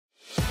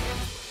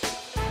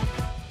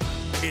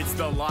It's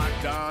the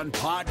Locked On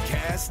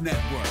Podcast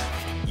Network,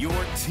 your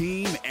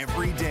team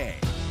every day.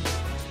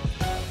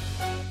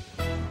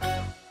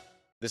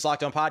 This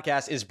Locked On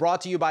Podcast is brought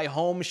to you by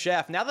Home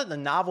Chef. Now that the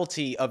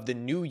novelty of the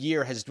new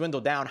year has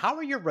dwindled down, how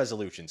are your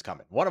resolutions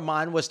coming? One of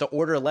mine was to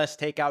order less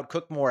takeout,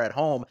 cook more at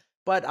home,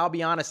 but I'll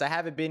be honest, I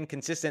haven't been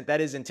consistent. That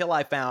is until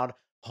I found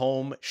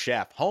Home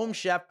Chef. Home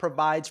Chef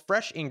provides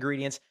fresh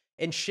ingredients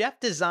and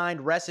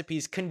chef-designed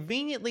recipes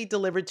conveniently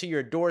delivered to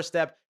your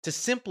doorstep to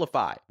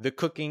simplify the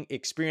cooking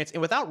experience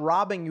and without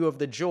robbing you of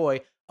the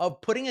joy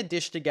of putting a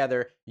dish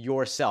together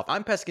yourself.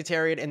 I'm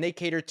pescatarian and they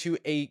cater to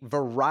a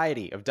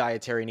variety of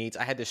dietary needs.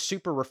 I had this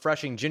super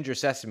refreshing ginger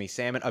sesame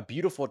salmon, a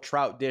beautiful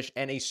trout dish,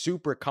 and a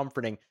super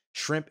comforting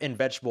shrimp and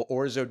vegetable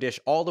orzo dish,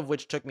 all of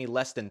which took me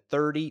less than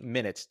 30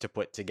 minutes to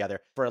put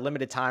together. For a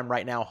limited time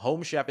right now,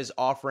 Home Chef is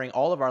offering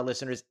all of our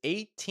listeners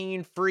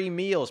 18 free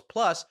meals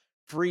plus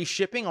free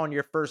shipping on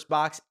your first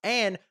box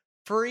and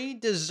free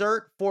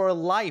dessert for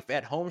life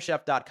at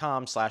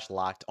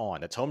homechef.com/lockedon.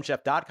 That's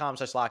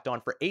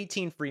homechef.com/lockedon for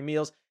 18 free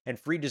meals and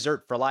free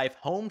dessert for life.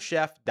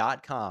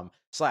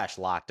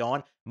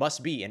 Homechef.com/lockedon.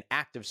 Must be an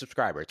active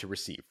subscriber to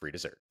receive free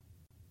dessert.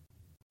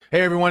 Hey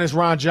everyone, it's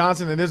Ron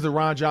Johnson, and this is the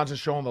Ron Johnson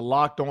Show on the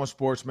Locked On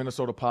Sports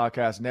Minnesota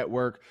Podcast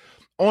Network.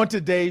 On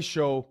today's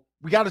show,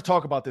 we got to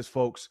talk about this,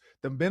 folks.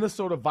 The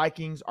Minnesota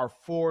Vikings are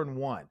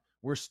 4-1.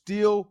 We're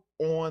still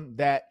on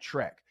that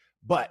track.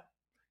 But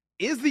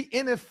is the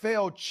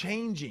NFL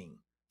changing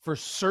for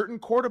certain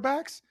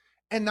quarterbacks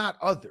and not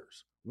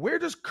others? Where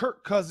does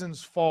Kirk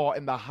Cousins fall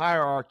in the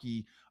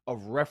hierarchy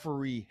of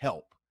referee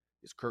help?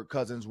 Is Kirk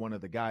Cousins one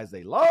of the guys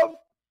they love,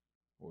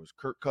 or is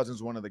Kirk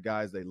Cousins one of the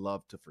guys they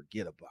love to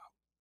forget about?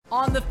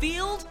 On the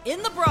field,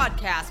 in the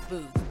broadcast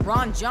booth,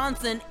 Ron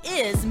Johnson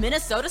is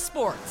Minnesota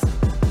sports.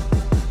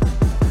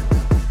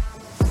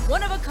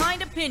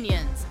 One-of-a-kind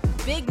opinions,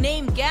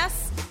 big-name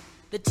guests,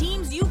 the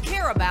teams you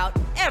care about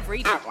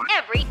every day.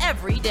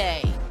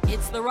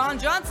 It's the Ron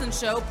Johnson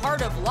Show,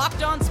 part of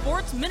Locked On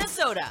Sports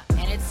Minnesota,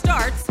 and it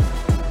starts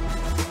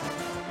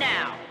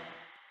now.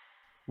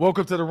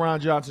 Welcome to the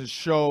Ron Johnson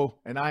Show,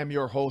 and I am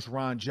your host,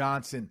 Ron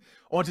Johnson.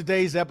 On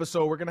today's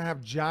episode, we're going to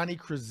have Johnny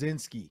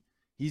Krawczynski.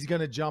 He's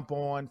going to jump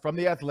on from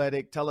The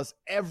Athletic, tell us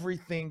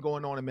everything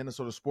going on in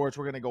Minnesota sports.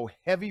 We're going to go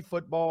heavy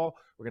football.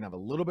 We're going to have a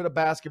little bit of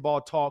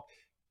basketball talk.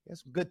 He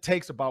has some good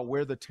takes about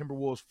where the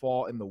Timberwolves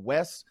fall in the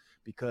West,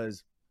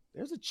 because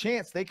there's a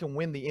chance they can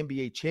win the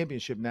NBA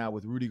championship now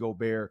with Rudy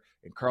Gobert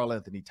and Karl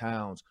Anthony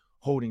Towns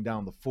holding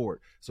down the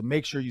fort. So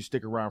make sure you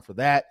stick around for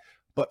that.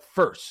 But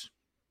first,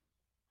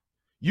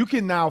 you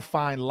can now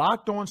find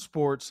Locked On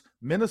Sports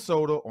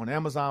Minnesota on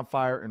Amazon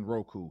Fire and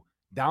Roku.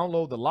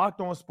 Download the Locked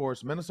On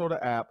Sports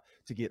Minnesota app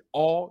to get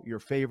all your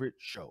favorite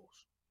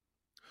shows.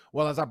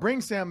 Well, as I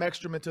bring Sam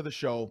Ekstrom to the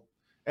show,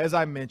 as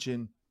I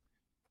mentioned,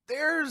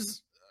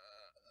 there's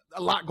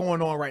a lot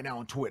going on right now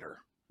on Twitter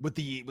with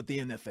the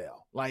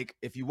NFL. Like,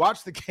 if you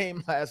watched the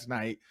game last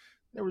night,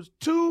 there was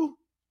two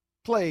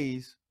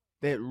plays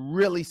that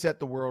really set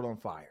the world on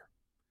fire.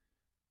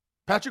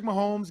 Patrick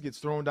Mahomes gets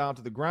thrown down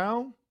to the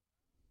ground.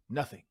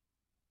 Nothing.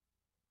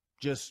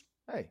 Just,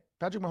 hey,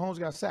 Patrick Mahomes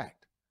got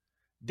sacked.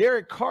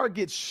 Derek Carr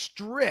gets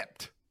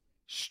stripped.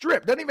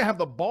 Doesn't even have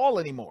the ball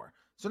anymore.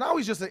 So now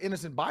he's just an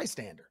innocent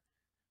bystander.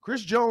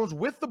 Chris Jones,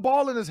 with the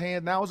ball in his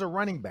hand, now as a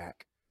running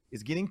back,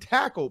 is getting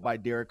tackled by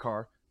Derek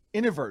Carr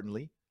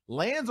inadvertently,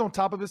 lands on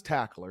top of his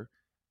tackler,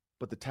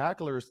 but the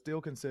tackler is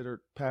still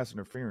considered pass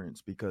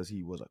interference because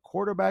he was a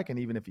quarterback, and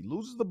even if he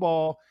loses the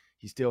ball,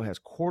 he still has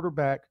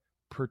quarterback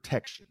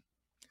protection.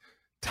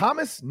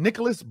 Thomas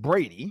Nicholas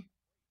Brady,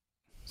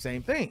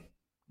 same thing.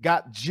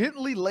 Got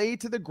gently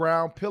laid to the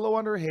ground, pillow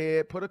under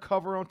head, put a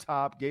cover on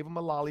top, gave him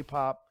a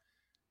lollipop,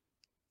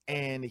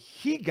 and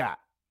he got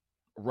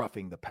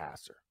roughing the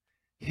passer.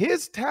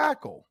 His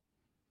tackle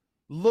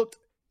looked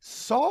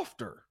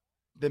softer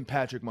than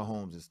Patrick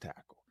Mahomes'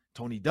 tackle.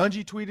 Tony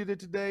Dungy tweeted it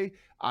today.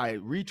 I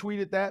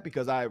retweeted that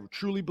because I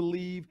truly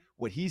believe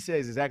what he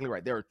says is exactly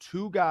right. There are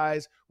two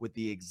guys with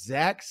the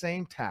exact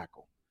same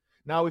tackle.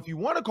 Now, if you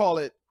want to call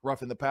it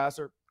roughing the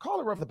passer,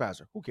 call it roughing the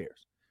passer. Who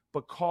cares?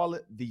 But call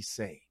it the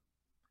same.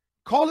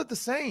 Call it the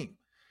same.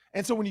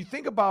 And so when you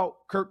think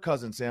about Kirk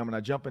Cousins, Sam, and I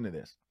jump into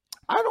this,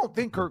 I don't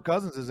think Kirk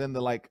Cousins is in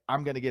the, like,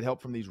 I'm going to get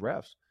help from these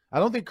refs. I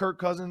don't think Kirk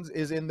Cousins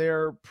is in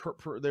their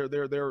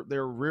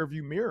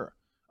rearview mirror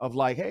of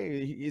like,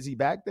 hey, is he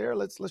back there?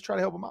 Let's try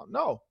to help him out.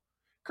 No,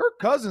 Kirk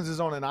Cousins is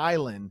on an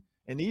island,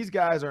 and these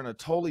guys are in a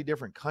totally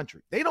different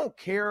country. They don't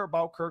care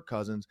about Kirk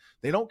Cousins.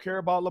 They don't care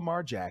about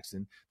Lamar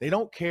Jackson. They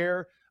don't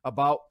care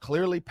about,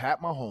 clearly,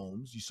 Pat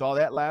Mahomes. You saw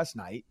that last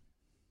night.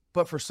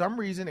 But for some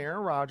reason,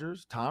 Aaron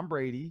Rodgers, Tom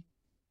Brady,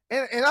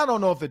 and I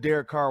don't know if the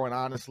Derek Carr one,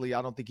 honestly,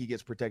 I don't think he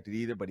gets protected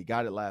either, but he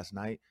got it last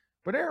night.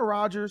 But Aaron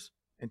Rodgers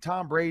and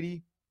Tom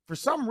Brady, for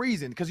some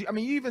reason, because, I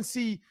mean, you even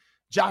see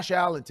Josh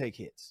Allen take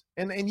hits.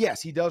 And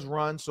yes, he does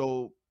run,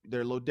 so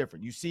they're a little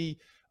different. You see,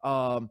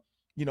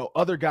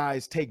 other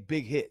guys take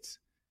big hits.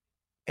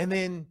 And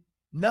then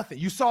nothing.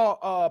 You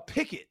saw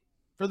Pickett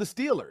for the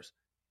Steelers.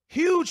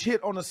 Huge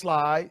hit on the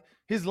slide.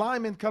 His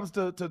lineman comes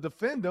to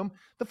defend him.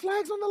 The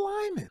flag's on the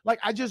lineman. Like,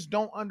 I just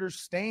don't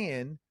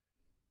understand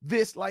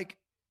this, like,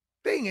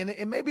 thing.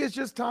 And maybe it's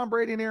just Tom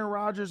Brady and Aaron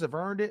Rodgers have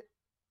earned it.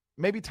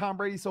 Maybe Tom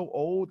Brady's so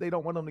old they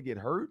don't want him to get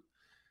hurt.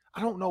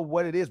 I don't know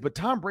what it is, but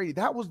Tom Brady,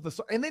 that was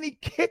and then he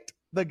kicked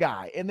the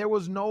guy, and there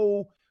was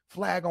no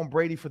flag on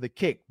Brady for the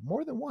kick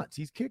more than once.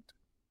 He's kicked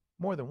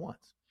more than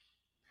once.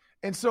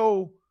 And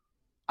so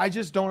I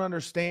just don't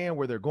understand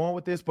where they're going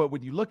with this. But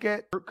when you look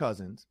at Kirk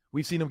Cousins,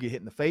 we've seen him get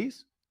hit in the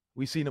face.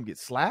 We've seen him get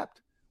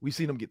slapped. We've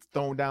seen him get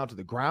thrown down to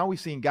the ground. We've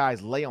seen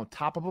guys lay on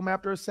top of him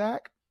after a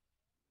sack.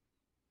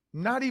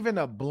 Not even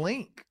a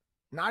blink.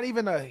 Not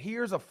even a,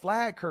 here's a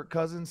flag, Kirk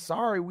Cousins.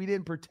 Sorry, we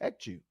didn't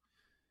protect you.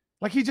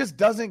 Like, he just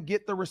doesn't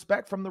get the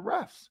respect from the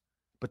refs.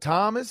 But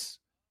Thomas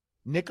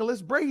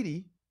Nicholas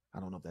Brady, I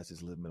don't know if that's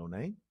his middle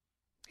name,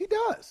 he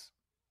does.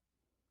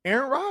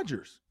 Aaron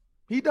Rodgers,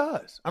 he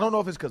does. I don't know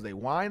if it's because they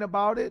whine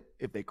about it.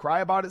 If they cry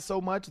about it so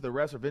much, the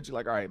refs are eventually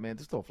like, all right, man,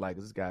 just throw a flag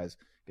because this guy's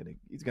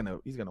he's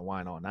gonna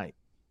whine all night.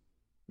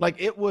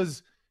 Like, it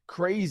was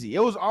crazy. It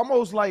was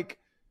almost like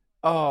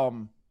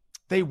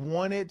they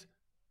wanted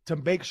to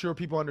make sure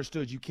people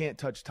understood you can't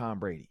touch Tom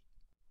Brady.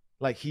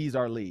 Like, he's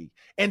our league.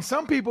 And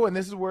some people, and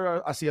this is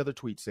where I see other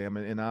tweets, Sam,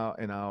 and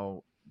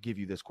I'll give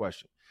you this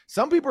question.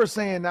 Some people are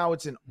saying now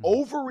it's an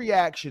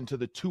overreaction to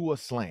the Tua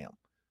slam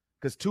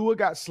because Tua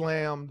got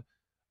slammed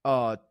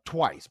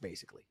twice,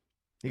 basically.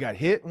 He got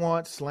hit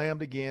once,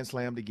 slammed again,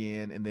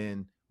 and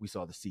then we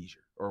saw the seizure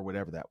or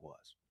whatever that was.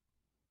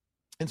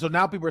 And so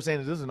now people are saying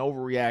this is an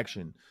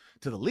overreaction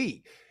to the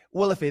league.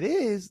 Well, if it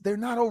is, they're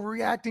not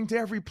overreacting to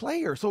every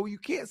player. So you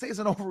can't say it's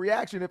an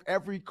overreaction if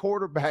every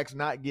quarterback's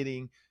not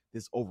getting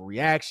this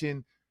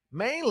overreaction.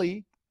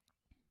 Mainly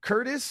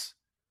Curtis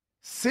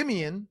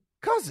Simeon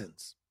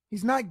Cousins.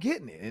 He's not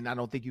getting it. And I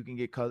don't think you can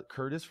get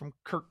Curtis from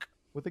Kirk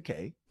with a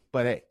K.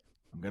 But hey,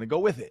 I'm going to go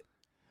with it.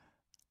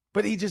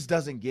 But he just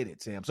doesn't get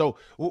it, Sam. So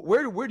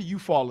where do you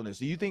fall in this?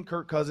 Do you think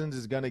Kirk Cousins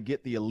is going to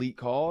get the elite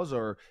calls,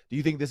 or do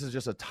you think this is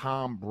just a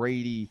Tom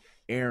Brady,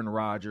 Aaron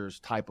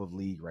Rodgers type of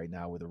league right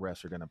now where the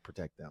refs are going to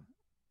protect them?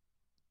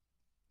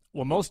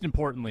 Well, most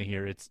importantly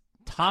here, it's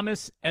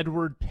Thomas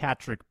Edward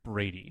Patrick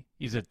Brady.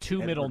 He's a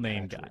middle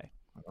name guy.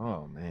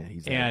 Oh, man.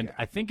 He's and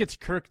I think it's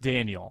Kirk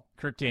Daniel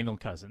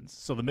Cousins.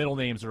 So the middle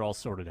names are all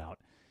sorted out.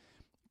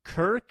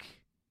 Kirk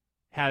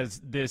has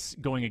this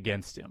going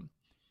against him.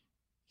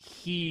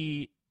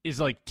 He's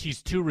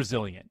too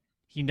resilient.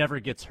 He never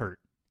gets hurt.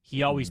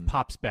 He always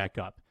pops back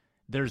up.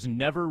 There's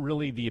never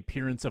really the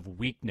appearance of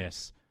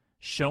weakness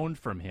shown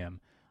from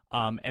him.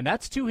 And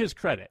that's to his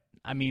credit.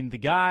 I mean, the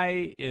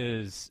guy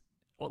is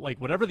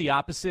like whatever the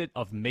opposite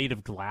of made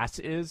of glass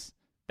is,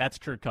 that's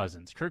Kirk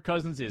Cousins. Kirk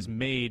Cousins is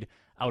made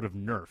out of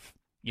Nerf.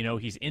 You know,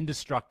 he's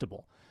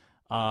indestructible.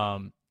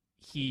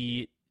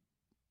 He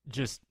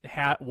just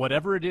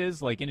whatever it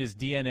is, like in his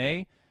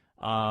DNA,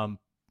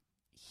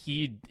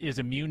 he is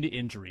immune to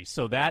injury.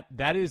 So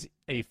that is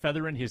a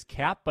feather in his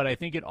cap, but I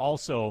think it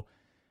also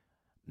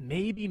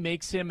maybe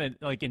makes him a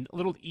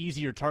little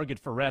easier target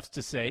for refs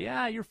to say,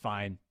 yeah, you're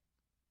fine.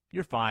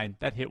 You're fine.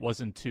 That hit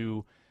wasn't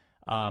too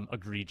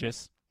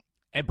egregious.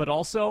 But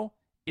also,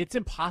 it's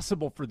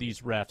impossible for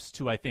these refs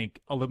to, I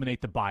think,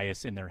 eliminate the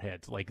bias in their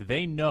heads. Like,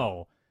 they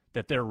know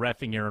that they're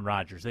reffing Aaron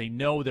Rodgers. They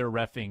know they're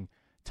reffing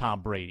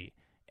Tom Brady.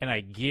 And I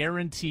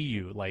guarantee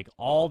you, like,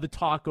 all the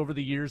talk over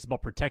the years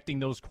about protecting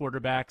those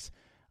quarterbacks,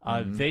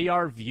 they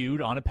are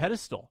viewed on a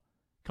pedestal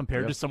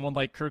compared to someone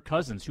like Kirk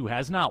Cousins, who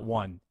has not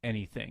won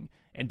anything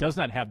and does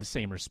not have the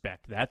same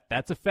respect.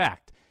 That's a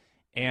fact.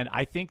 And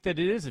I think that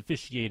it is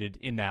officiated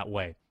in that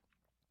way.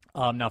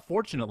 Now,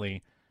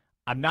 fortunately,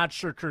 I'm not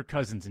sure Kirk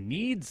Cousins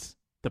needs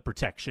the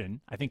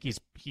protection. I think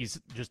he's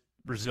just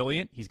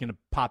resilient. He's going to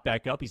pop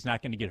back up. He's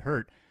not going to get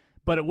hurt.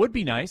 But it would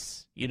be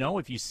nice, you know,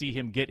 if you see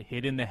him get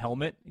hit in the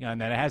helmet,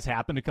 and that has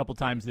happened a couple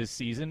times this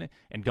season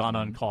and gone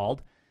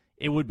uncalled.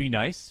 It would be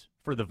nice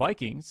for the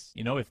Vikings,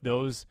 you know, if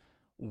those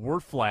were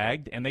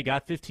flagged and they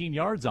got 15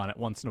 yards on it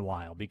once in a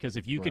while. Because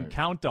if you can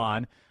count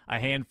on a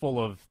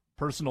handful of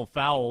personal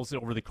fouls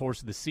over the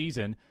course of the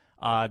season,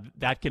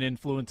 that can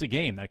influence a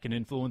game. That can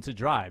influence a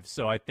drive.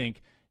 So I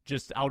think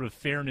just out of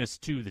fairness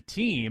to the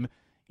team,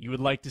 you would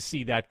like to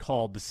see that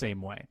called the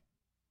same way.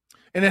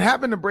 And it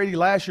happened to Brady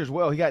last year as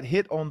well. He got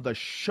hit on the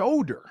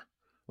shoulder.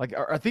 Like,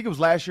 I think it was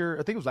last year.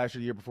 I think it was last year,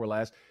 the year before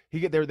last. He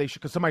get there,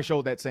 because somebody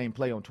showed that same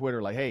play on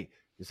Twitter. Like, hey,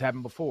 this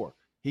happened before.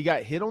 He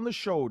got hit on the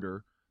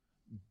shoulder,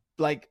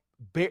 like,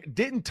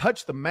 didn't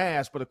touch the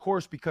mask, but of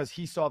course, because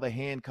he saw the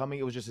hand coming,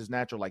 it was just his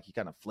natural, like, he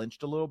kind of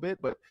flinched a little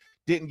bit, but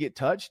didn't get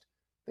touched.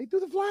 They threw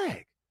the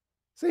flag.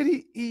 Said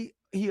he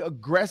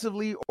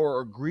aggressively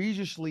or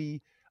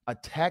egregiously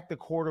attacked the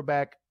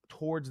quarterback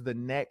towards the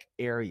neck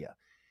area.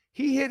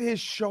 He hit his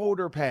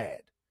shoulder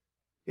pad.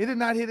 It did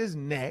not hit his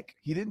neck.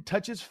 He didn't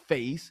touch his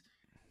face.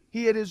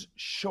 He hit his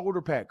shoulder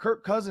pad.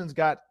 Kirk Cousins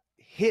got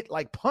hit,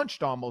 like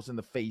punched almost in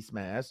the face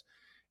mask,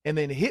 and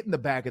then hit in the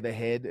back of the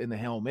head in the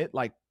helmet,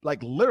 like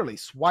literally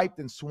swiped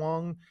and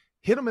swung,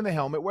 hit him in the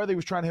helmet, whether he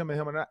was trying to hit him in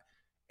the helmet or not,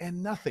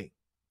 and nothing.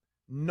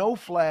 No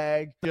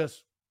flag,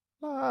 just,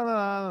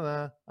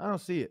 I don't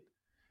see it.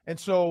 And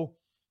so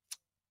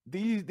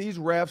these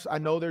refs, I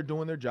know they're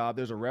doing their job.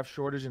 There's a ref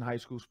shortage in high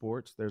school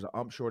sports. There's an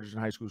ump shortage in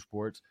high school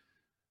sports.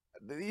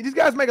 These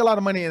guys make a lot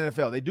of money in the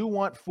NFL. They do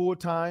want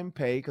full-time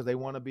pay because they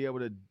want to be able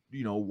to,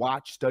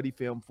 watch, study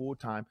film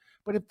full-time.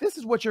 But if this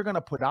is what you're going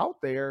to put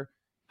out there,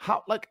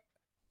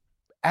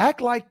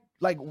 act like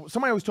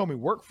somebody always told me,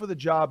 work for the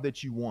job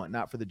that you want,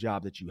 not for the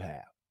job that you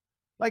have.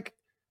 Like,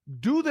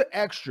 do the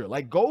extra.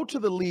 Like, go to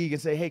the league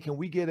and say, hey, can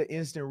we get an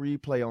instant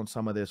replay on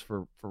some of this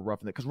for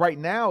roughing it? Because right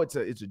now it's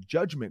a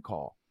judgment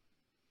call.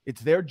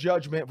 It's their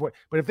judgment.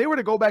 But if they were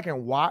to go back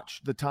and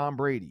watch the Tom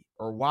Brady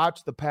or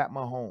watch the Pat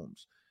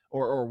Mahomes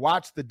or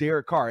watch the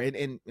Derek Carr,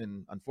 and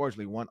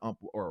unfortunately one ump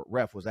or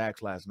ref was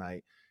asked last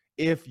night,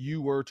 if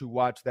you were to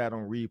watch that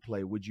on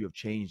replay, would you have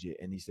changed it?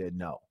 And he said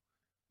no.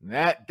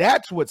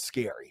 That's what's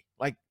scary.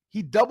 Like,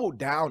 he doubled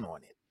down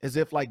on it as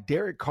if like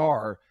Derek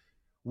Carr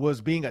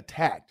was being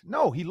attacked.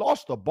 No, he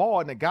lost the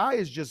ball, and the guy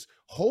is just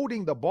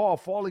holding the ball,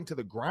 falling to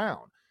the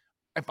ground.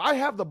 If I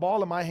have the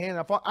ball in my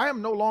hand, I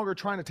am no longer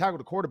trying to tackle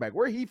the quarterback.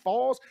 Where he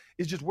falls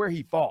is just where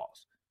he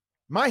falls.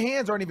 My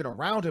hands aren't even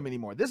around him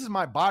anymore. This is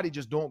my body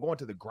just going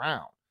to the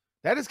ground.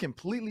 That is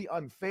completely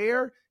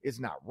unfair. It's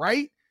not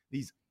right.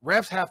 These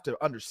refs have to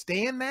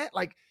understand that.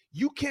 Like,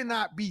 you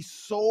cannot be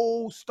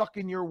so stuck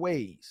in your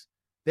ways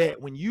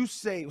that when you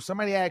say,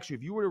 somebody asks you,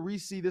 if you were to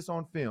re-see this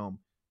on film,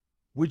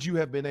 would you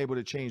have been able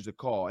to change the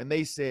call? And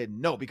they said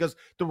no, because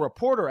the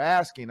reporter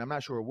asking, I'm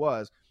not sure it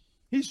was,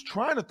 he's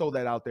trying to throw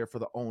that out there for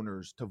the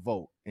owners to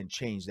vote and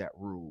change that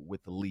rule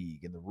with the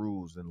league and the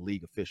rules and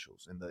league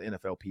officials and the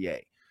NFLPA.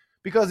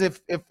 Because if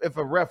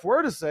a ref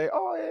were to say,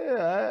 oh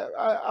yeah,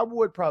 I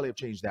would probably have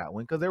changed that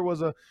one, because there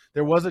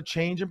was a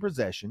change in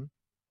possession,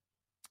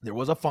 there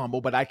was a fumble,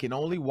 but I can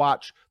only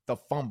watch the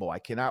fumble. I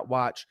cannot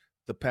watch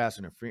the pass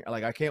interference.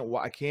 Like, I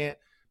can't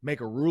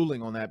make a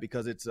ruling on that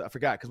because I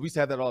forgot, because we used to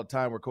have that all the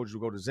time where coaches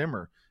would go to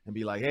Zimmer and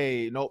be like,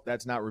 hey, nope,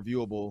 that's not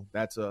reviewable.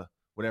 That's a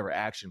whatever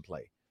action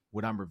play.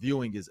 What I'm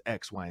reviewing is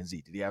X, Y, and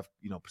Z. Did he have,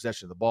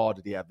 possession of the ball?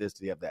 Did he have this?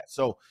 Did he have that?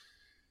 So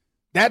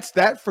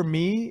that for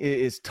me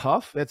is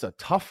tough. That's a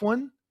tough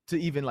one to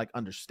even like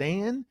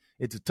understand.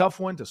 It's a tough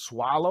one to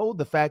swallow,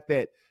 the fact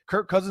that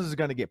Kirk Cousins is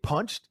going to get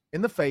punched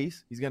in the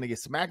face. He's going to get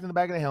smacked in the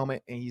back of the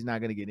helmet, and he's not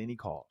going to get any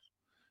calls.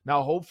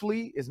 Now,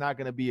 hopefully it's not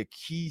going to be a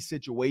key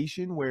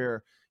situation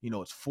where,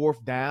 it's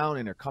fourth down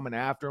and they're coming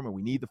after him and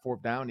we need the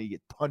fourth down and he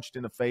get punched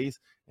in the face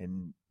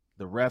and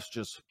the refs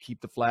just keep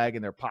the flag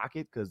in their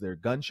pocket because they're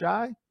gun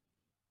shy.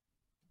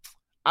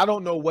 I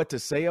don't know what to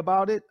say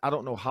about it. I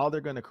don't know how they're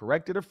going to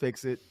correct it or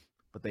fix it,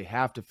 but they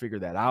have to figure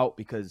that out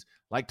because,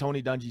 like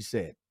Tony Dungy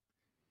said,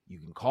 you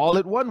can call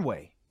it one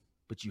way,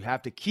 but you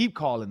have to keep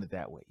calling it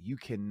that way. You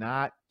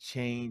cannot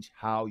change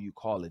how you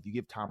call it. If you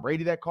give Tom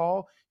Brady that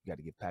call, you got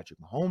to give Patrick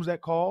Mahomes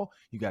that call.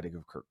 You got to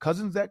give Kirk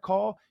Cousins that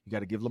call. You got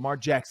to give Lamar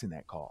Jackson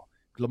that call.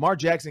 Lamar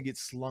Jackson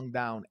gets slung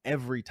down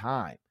every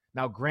time.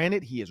 Now,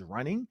 granted, he is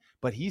running,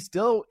 but he's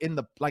still in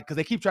the, because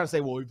they keep trying to say,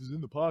 well, if he's in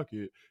the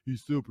pocket,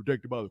 he's still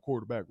protected by the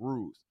quarterback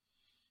rules.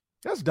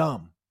 That's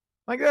dumb.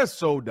 Like, that's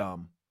so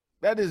dumb.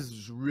 That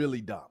is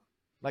really dumb.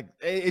 Like,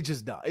 it's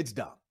just dumb. It's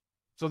dumb.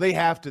 So they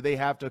have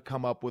to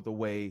come up with a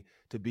way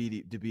to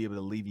be able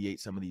to alleviate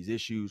some of these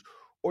issues,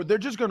 or they're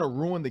just going to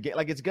ruin the game.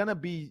 Like, it's going to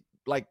be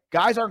like,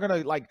 guys aren't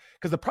going to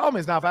because the problem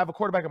is now if I have a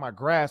quarterback in my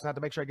grasp, I have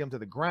to make sure I get him to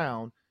the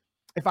ground.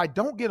 If I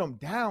don't get him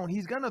down,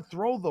 he's going to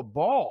throw the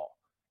ball.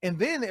 And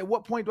then at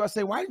what point do I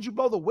say, why didn't you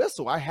blow the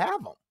whistle? I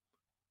have him.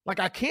 Like,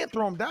 I can't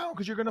throw him down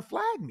because you're going to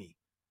flag me.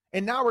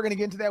 And now we're going to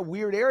get into that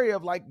weird area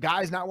of like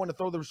guys not wanting to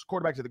throw the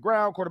quarterback to the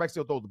ground. Quarterback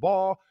still throws the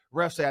ball.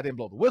 Refs say I didn't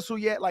blow the whistle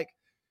yet. Like,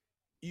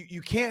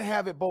 you can't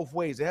have it both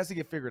ways. It has to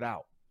get figured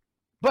out.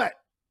 But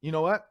you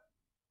know what?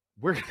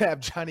 We're going to have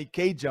Johnny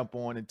K jump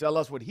on and tell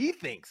us what he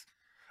thinks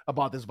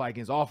about this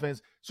Vikings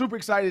offense. Super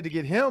excited to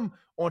get him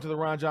onto the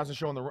Ron Johnson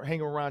Show on the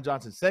Hanging with Ron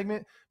Johnson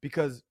segment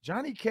because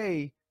Johnny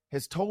K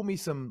has told me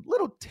some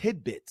little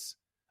tidbits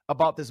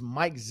about this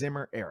Mike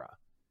Zimmer era.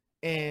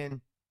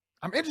 And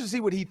I'm interested to see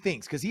what he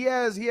thinks because he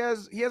has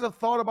a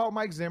thought about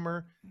Mike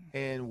Zimmer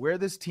and where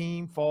this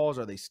team falls.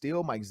 Are they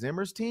still Mike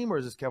Zimmer's team or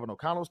is this Kevin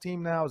O'Connell's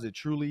team now? Is it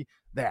truly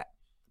that?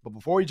 But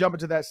before we jump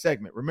into that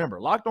segment, remember,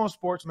 Locked On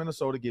Sports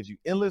Minnesota gives you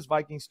endless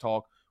Vikings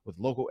talk with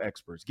local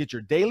experts. Get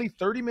your daily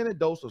 30-minute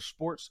dose of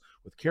sports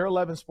with KARE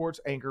 11 sports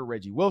anchor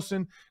Reggie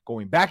Wilson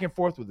going back and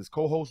forth with his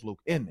co-host Luke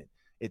Inman.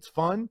 It's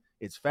fun,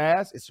 it's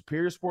fast, it's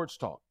superior sports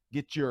talk.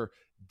 Get your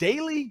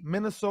daily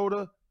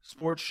Minnesota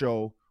sports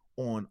show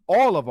on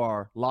all of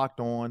our Locked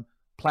On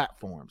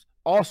platforms.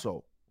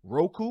 Also,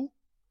 Roku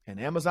and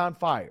Amazon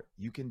Fire.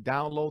 You can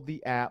download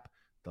the app,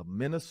 the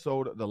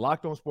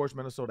Locked On Sports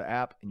Minnesota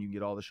app, and you can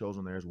get all the shows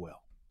on there as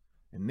well.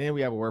 And then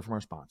we have a word from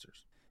our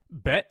sponsors.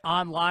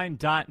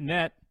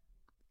 BetOnline.net.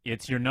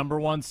 It's your number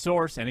one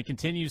source, and it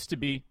continues to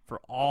be for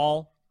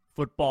all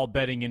football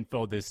betting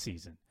info this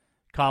season.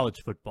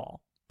 College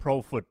football,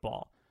 pro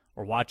football.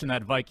 We're watching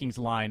that Vikings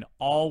line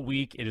all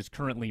week. It is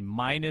currently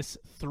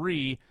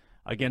 -3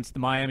 against the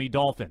Miami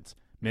Dolphins.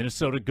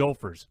 Minnesota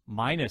Gophers,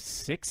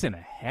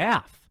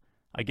 -6.5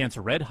 against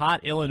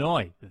red-hot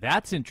Illinois.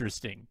 That's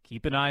interesting.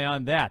 Keep an eye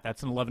on that.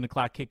 That's an 11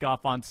 o'clock kickoff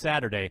on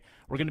Saturday.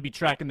 We're going to be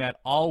tracking that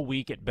all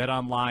week at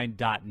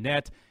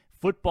betonline.net.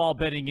 Football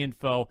betting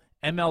info,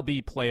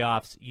 MLB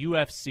playoffs,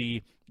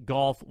 UFC,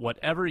 golf,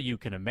 whatever you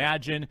can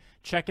imagine.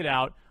 Check it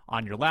out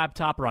on your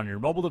laptop or on your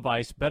mobile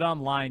device,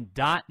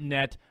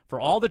 betonline.net for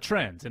all the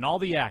trends and all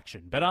the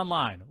action.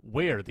 BetOnline,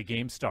 where the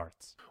game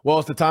starts. Well,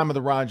 it's the time of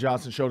the Ron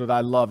Johnson Show that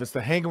I love. It's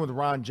the Hanging with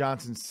Ron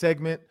Johnson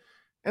segment.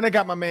 And I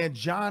got my man,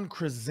 John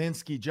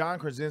Krawczynski. John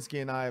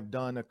Krawczynski and I have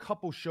done a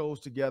couple shows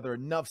together.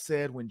 Enough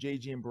said when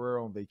JG and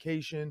Barrero on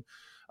vacation.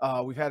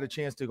 We've had a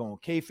chance to go on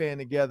K-Fan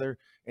together,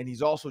 and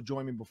he's also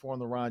joined me before on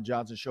the Ron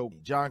Johnson Show.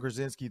 John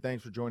Krawczynski,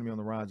 thanks for joining me on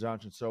the Ron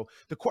Johnson Show.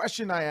 The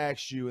question I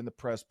asked you in the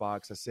press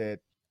box, I said,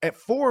 at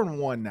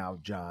 4-1 now,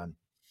 John,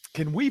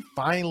 can we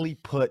finally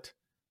put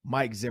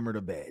Mike Zimmer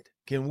to bed?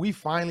 Can we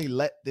finally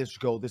let this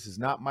go? This is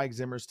not Mike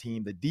Zimmer's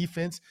team. The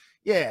defense,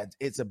 yeah,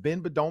 it's a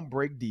bend but don't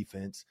break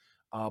defense,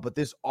 but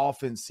this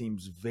offense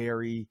seems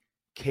very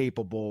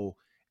capable,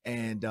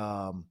 and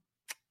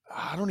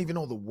I don't even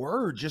know the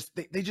word. Just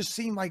they just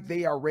seem like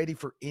they are ready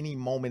for any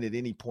moment at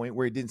any point,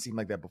 where it didn't seem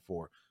like that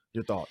before.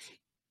 Your thoughts?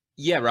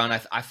 Yeah, Ron,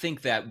 I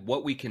think that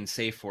what we can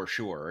say for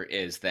sure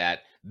is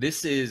that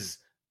this is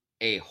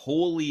a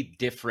wholly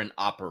different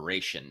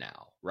operation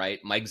now, right?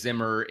 Mike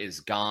Zimmer is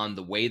gone.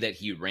 The way that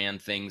he ran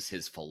things,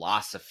 his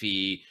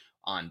philosophy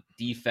on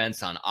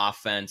defense, on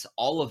offense,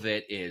 all of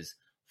it is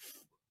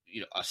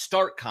a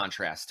stark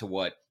contrast to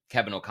what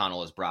Kevin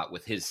O'Connell has brought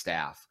with his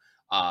staff.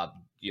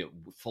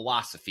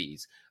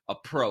 Philosophies,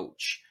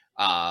 approach,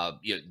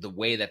 the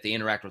way that they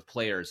interact with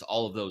players,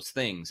 all of those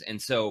things.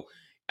 And so,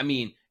 I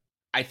mean,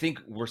 I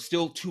think we're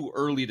still too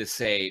early to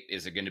say,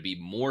 is it going to be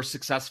more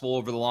successful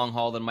over the long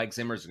haul than Mike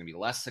Zimmer? Is it going to be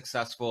less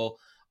successful?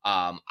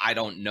 I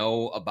don't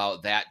know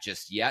about that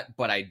just yet,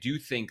 but I do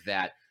think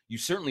that you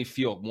certainly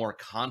feel more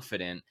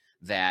confident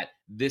that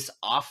this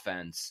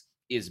offense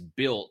is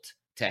built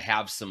to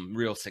have some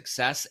real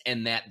success,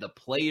 and that the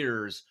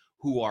players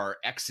who are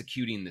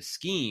executing the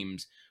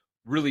schemes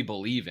really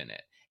believe in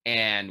it.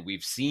 And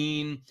we've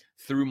seen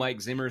through Mike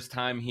Zimmer's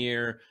time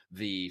here,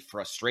 the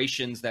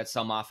frustrations that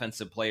some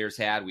offensive players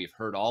had. We've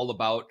heard all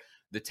about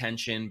the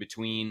tension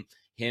between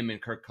him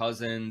and Kirk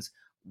Cousins.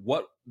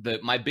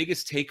 My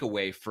biggest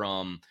takeaway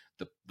from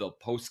the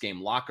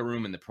post-game locker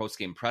room and the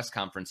post-game press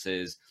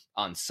conferences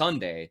on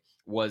Sunday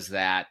was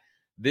that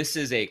this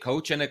is a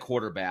coach and a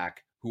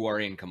quarterback who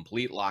are in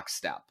complete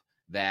lockstep,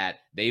 that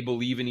they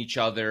believe in each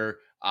other.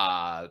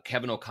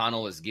 Kevin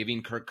O'Connell is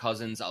giving Kirk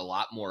Cousins a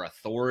lot more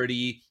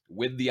authority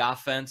with the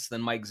offense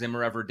than Mike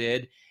Zimmer ever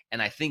did.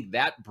 And I think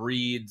that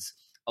breeds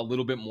a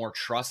little bit more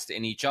trust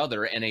in each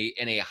other and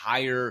a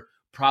higher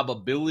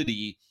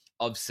probability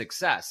of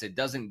success. It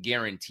doesn't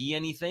guarantee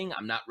anything.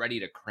 I'm not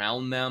ready to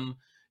crown them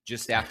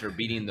just after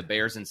beating the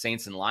Bears and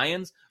Saints and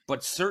Lions,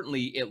 but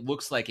certainly it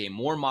looks like a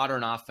more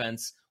modern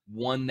offense,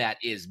 one that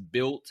is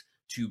built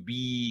to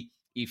be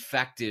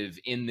effective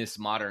in this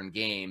modern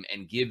game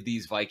and give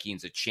these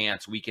Vikings a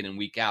chance week in and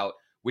week out,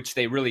 which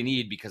they really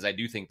need, because I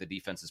do think the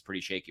defense is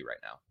pretty shaky right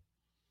now.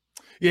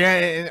 Yeah,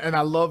 and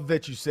I love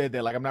that you said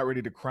that. Like, I'm not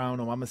ready to crown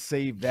them. I'm gonna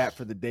save that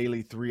for the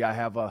daily three. I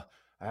have a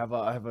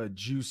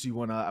juicy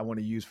one I want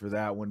to use for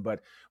that one.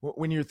 But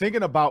when you're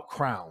thinking about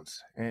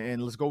crowns,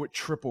 and let's go with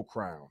Triple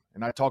Crown,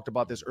 and I talked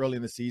about this early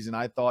in the season,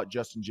 I thought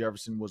Justin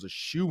Jefferson was a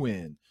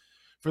shoo-in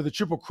for the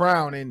Triple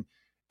Crown, and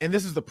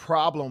this is the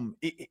problem.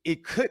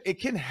 It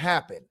can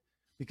happen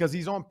because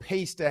he's on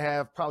pace to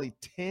have probably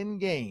 10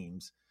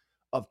 games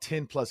of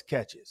 10-plus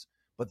catches.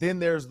 But then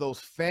there's those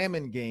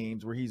famine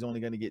games where he's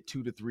only going to get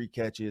 2 to 3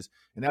 catches,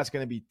 and that's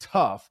going to be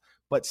tough.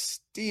 But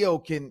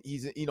still,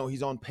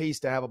 he's on pace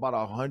to have about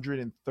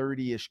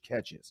 130-ish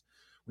catches.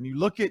 When you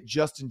look at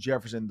Justin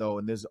Jefferson, though,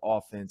 in this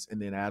offense,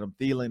 and then Adam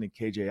Thielen and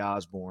KJ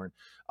Osborne,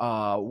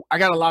 I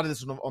got a lot of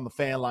this on the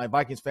fan line,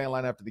 Vikings fan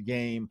line after the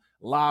game.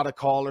 A lot of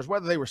callers,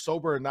 whether they were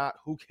sober or not,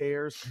 who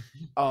cares,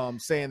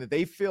 saying that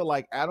they feel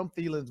like Adam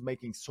Thielen's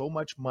making so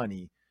much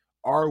money.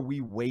 Are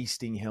we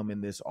wasting him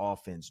in this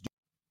offense?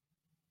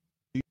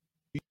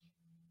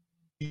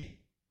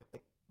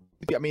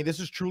 I mean, this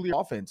is truly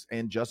offense,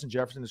 and Justin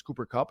Jefferson is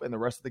Cooper Kupp, and the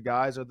rest of the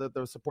guys are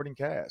the supporting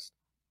cast.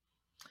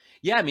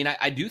 Yeah, I mean,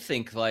 I do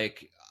think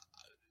like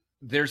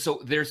there's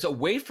a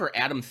way for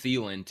Adam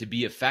Thielen to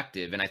be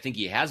effective, and I think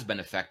he has been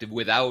effective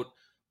without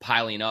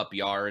piling up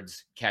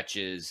yards,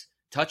 catches,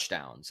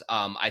 touchdowns.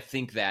 I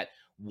think that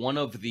one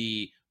of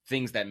the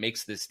things that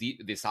makes this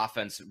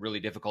offense really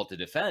difficult to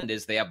defend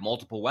is they have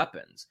multiple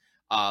weapons.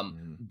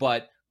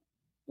 But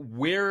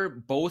where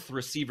both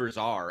receivers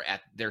are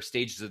at their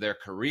stages of their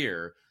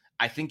career,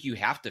 I think you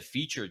have to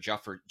feature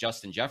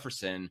Justin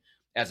Jefferson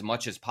as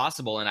much as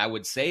possible. And I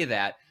would say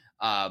that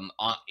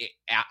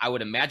I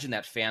would imagine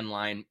that fan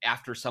line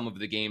after some of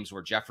the games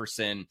where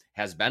Jefferson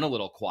has been a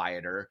little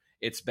quieter,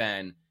 it's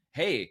been,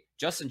 hey,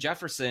 Justin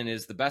Jefferson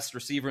is the best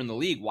receiver in the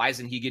league. Why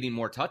isn't he getting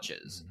more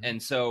touches?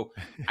 And so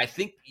I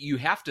think you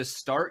have to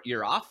start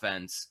your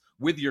offense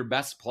with your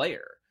best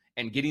player.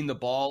 and getting the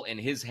ball in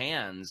his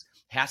hands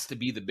has to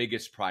be the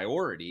biggest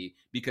priority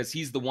because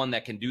he's the one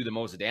that can do the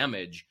most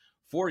damage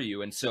for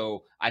you. And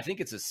so I think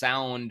it's a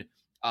sound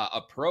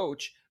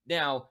approach.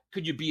 Now,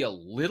 could you be a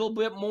little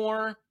bit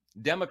more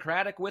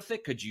democratic with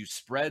it? Could you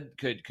spread,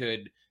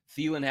 could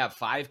Thielen have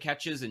 5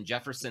 catches and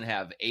Jefferson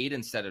have 8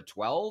 instead of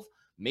 12?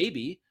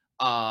 Maybe.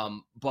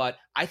 But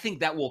I think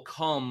that will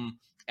come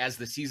as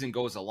the season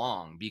goes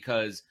along,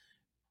 because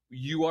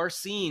you are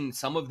seeing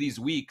some of these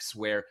weeks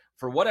where,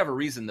 for whatever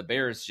reason, the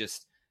Bears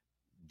just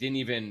didn't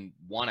even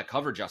want to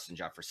cover Justin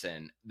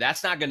Jefferson.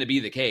 That's not going to be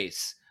the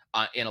case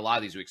in a lot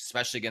of these weeks,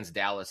 especially against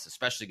Dallas,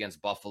 especially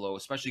against Buffalo,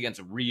 especially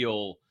against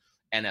real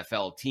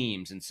NFL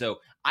teams. And so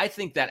I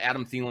think that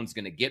Adam Thielen's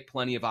going to get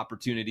plenty of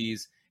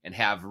opportunities and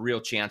have real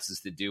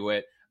chances to do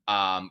it.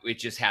 It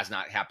just has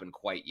not happened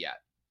quite yet.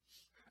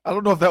 I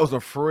don't know if that was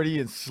a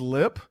Freudian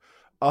slip,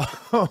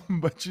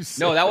 but you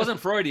said... No, that wasn't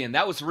Freudian.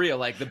 That was real.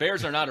 Like, the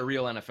Bears are not a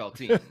real NFL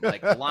team.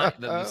 Like,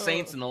 the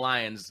Saints and the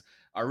Lions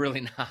are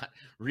really not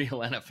real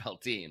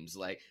NFL teams.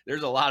 Like,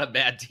 there's a lot of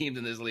bad teams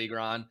in this league,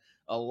 Ron.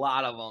 A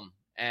lot of them.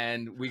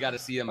 And we got to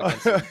see them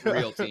against some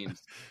real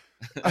teams.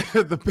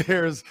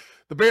 The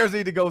Bears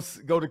need to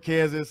go to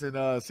Kansas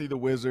and see the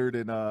Wizard.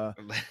 And I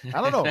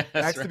don't know.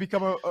 That's right. To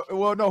become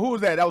well, no, who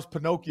was that? That was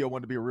Pinocchio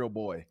wanted to be a real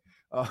boy.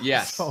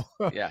 Yes.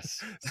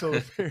 Yes. So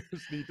the Bears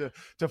need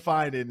to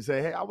find it and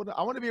say, hey, I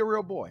want to be a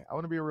real boy. I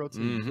want to be a real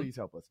team. Mm-hmm. Please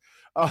help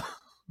us.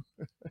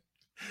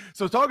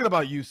 So talking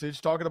about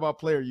usage, talking about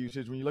player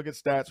usage, when you look at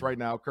stats right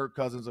now, Kirk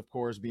Cousins, of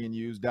course, being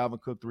used,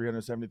 Dalvin Cook,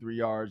 373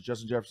 yards,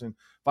 Justin Jefferson,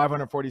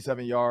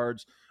 547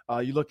 yards.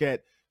 You look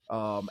at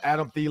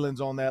Adam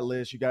Thielen's on that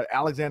list. You got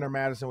Alexander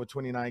Madison with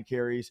 29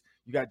 carries.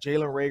 You got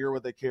Jalen Reagor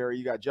with a carry.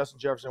 You got Justin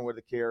Jefferson with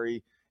a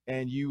carry.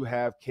 And you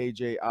have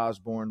KJ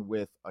Osborne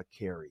with a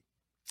carry.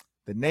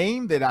 The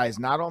name that is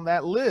not on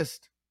that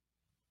list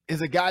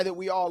is a guy that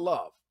we all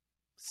love,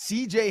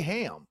 CJ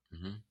Ham.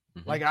 Mm-hmm.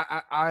 Mm-hmm. Like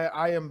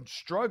I am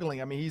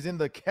struggling. I mean, he's in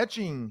the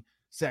catching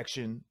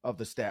section of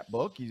the stat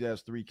book. He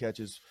has 3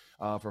 catches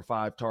for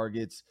 5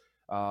 targets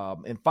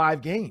in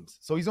 5 games.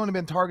 So he's only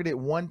been targeted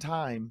 1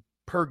 time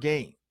per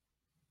game.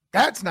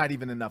 That's not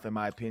even enough, in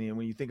my opinion,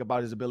 when you think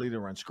about his ability to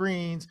run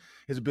screens,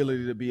 his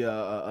ability to be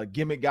a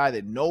gimmick guy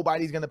that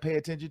nobody's going to pay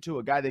attention to,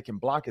 a guy that can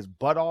block his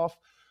butt off.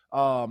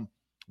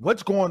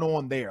 What's going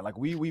on there? Like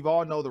we've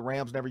all know the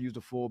Rams never used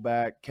a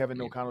fullback. Kevin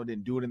O'Connell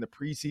didn't do it in the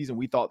preseason.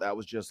 We thought that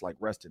was just like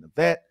resting a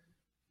vet.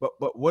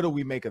 But what do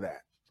we make of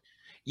that?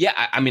 Yeah,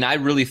 I mean, I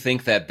really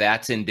think that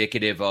that's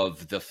indicative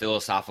of the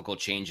philosophical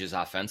changes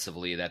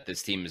offensively that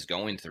this team is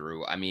going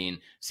through. I mean,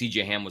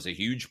 CJ Ham was a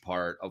huge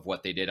part of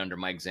what they did under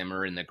Mike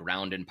Zimmer in the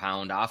ground and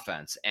pound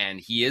offense, and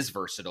he is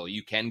versatile.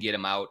 You can get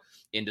him out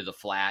into the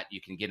flat.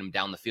 You can get him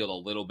down the field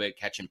a little bit,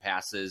 catching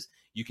passes.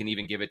 You can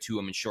even give it to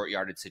him in short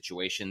yardage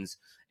situations,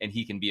 and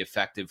he can be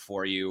effective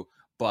for you.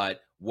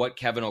 But what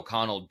Kevin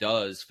O'Connell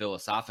does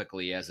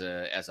philosophically as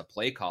a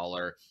play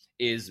caller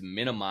is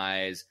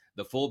minimize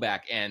the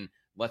fullback. And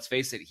let's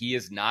face it, he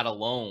is not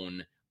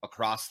alone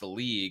across the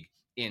league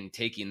in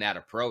taking that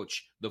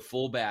approach. The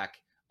fullback,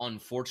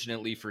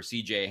 unfortunately for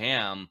CJ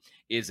Ham,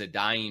 is a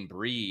dying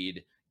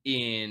breed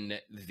in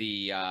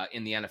the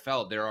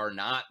NFL. There are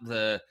not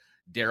the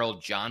Daryl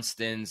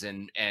Johnstons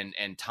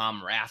and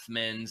Tom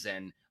Rathmans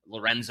and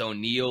Lorenzo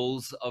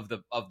Neals of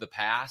the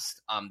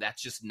past.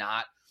 That's just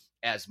not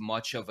as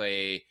much of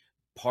a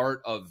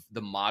part of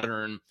the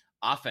modern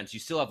offense. You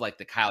still have like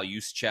the Kyle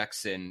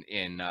Juszczyks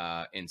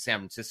in San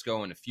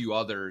Francisco and a few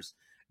others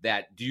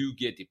that do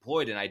get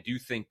deployed. And I do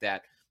think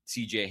that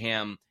CJ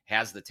Ham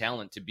has the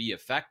talent to be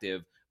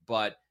effective,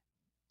 but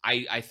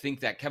I think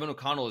that Kevin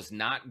O'Connell is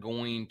not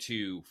going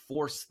to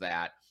force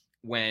that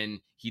when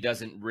he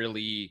doesn't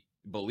really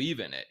believe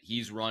in it.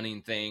 He's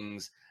running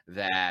things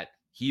that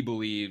he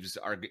believes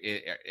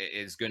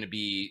is going to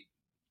be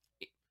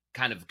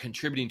kind of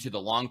contributing to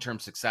the long-term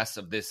success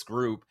of this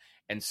group.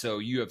 And so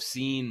you have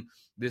seen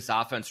this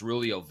offense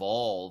really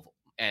evolve,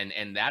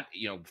 and that,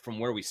 you know, from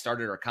where we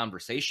started our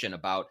conversation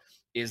about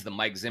is the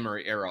Mike Zimmer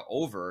era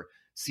over,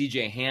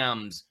 CJ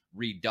Ham's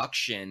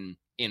reduction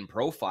in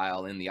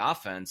profile in the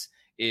offense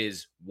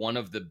is one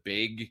of the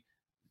big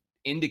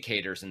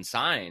indicators and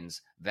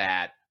signs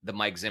that the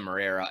Mike Zimmer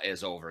era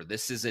is over.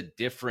 This is a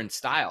different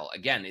style.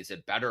 Again, is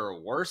it better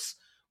or worse?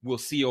 We'll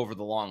see over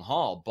the long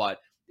haul, but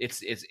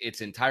it's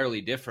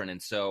entirely different.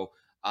 And so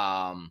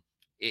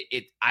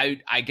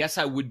I guess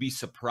I would be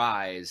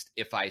surprised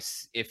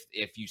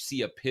if you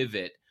see a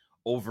pivot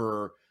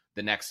over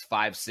the next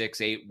 5,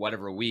 6, 8,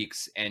 whatever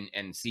weeks, and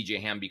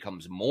CJ Ham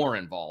becomes more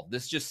involved.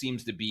 This just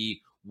seems to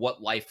be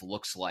what life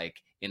looks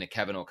like in a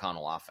Kevin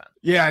O'Connell offense.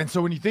 Yeah, and so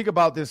when you think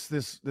about this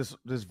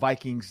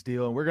Vikings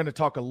deal, and we're going to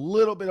talk a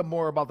little bit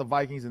more about the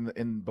Vikings,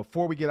 and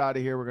before we get out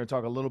of here, we're going to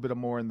talk a little bit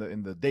more in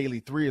the Daily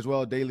 3 as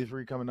well. Daily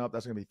 3 coming up.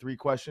 That's going to be 3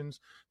 questions,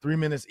 3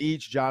 minutes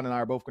each. John and I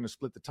are both going to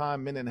split the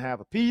time, minute and a half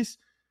apiece.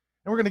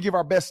 And we're going to give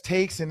our best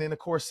takes. And then, of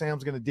course,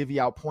 Sam's going to divvy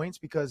out points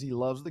because he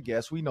loves the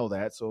guests. We know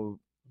that. So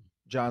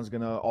John's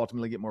going to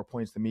ultimately get more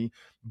points than me.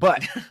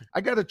 But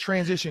I got to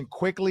transition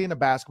quickly into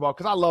basketball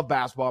because I love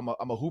basketball.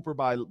 I'm a hooper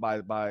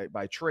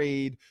by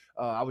trade.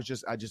 I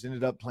just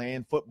ended up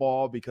playing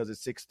football because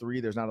it's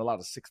 6'3". There's not a lot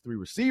of 6'3"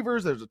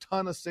 receivers. There's a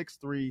ton of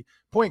 6'3"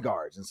 point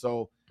guards. And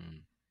so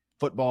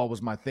football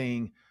was my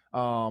thing.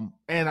 And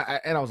I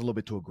was a little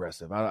bit too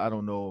aggressive. I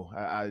don't know.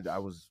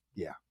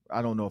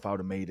 I don't know if I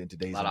would have made it in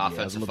today's NBA. A lot of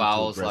offensive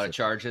fouls, a lot of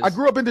charges. I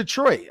grew up in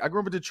Detroit.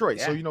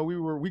 Yeah. So,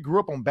 we grew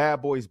up on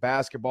Bad Boys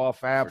basketball,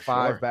 Fab For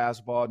Five sure.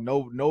 basketball.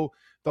 No,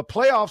 the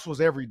playoffs was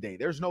every day.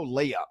 There's no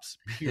layups,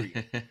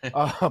 period.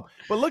 But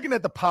looking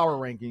at the power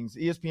rankings,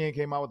 ESPN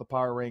came out with a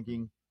power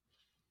ranking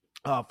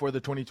for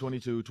the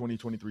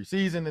 2022-2023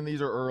 season. And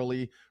these are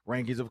early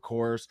rankings, of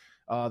course.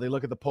 They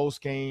look at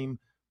the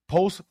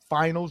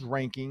post-finals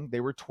ranking.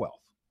 They were 12th.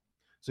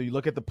 So you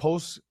look at the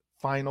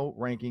post-final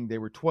ranking. They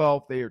were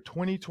 12th. Their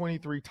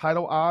 2023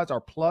 title odds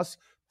are plus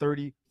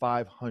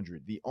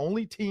 3,500. The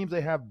only teams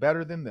they have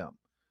better than them,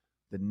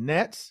 the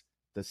Nets,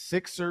 the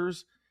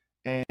Sixers,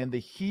 and the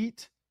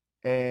Heat.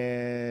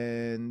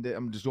 And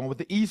I'm just going with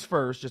the East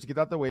first, just to get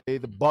out the way,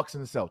 the Bucks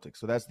and the Celtics.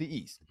 So that's the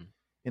East.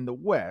 In the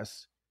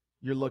West,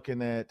 you're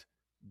looking at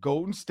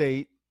Golden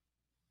State.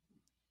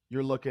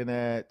 You're looking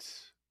at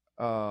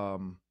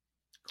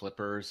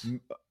Clippers.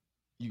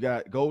 You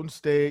got Golden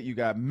State. You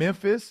got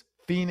Memphis,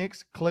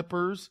 Phoenix,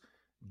 Clippers,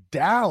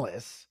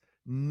 Dallas,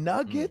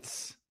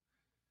 Nuggets,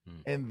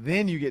 and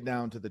then you get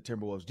down to the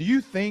Timberwolves. Do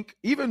you think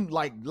even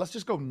let's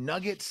just go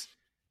Nuggets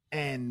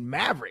and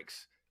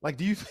Mavericks?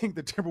 Do you think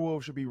the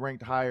Timberwolves should be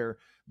ranked higher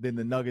than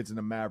the Nuggets and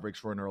the Mavericks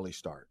for an early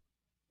start?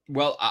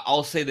 Well,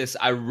 I'll say this.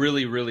 I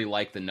really, really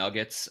like the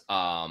Nuggets.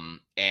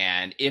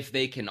 And if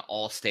they can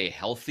all stay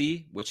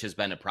healthy, which has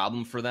been a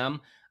problem for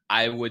them,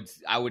 I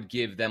would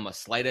give them a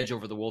slight edge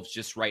over the Wolves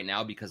just right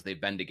now because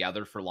they've been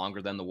together for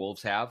longer than the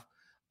Wolves have.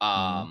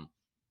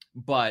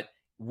 But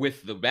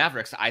with the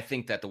Mavericks, I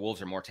think that the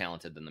Wolves are more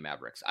talented than the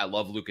Mavericks. I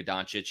love Luka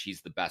Doncic.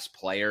 He's the best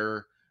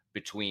player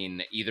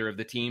between either of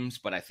the teams.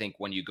 But I think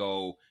when you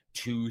go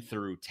 2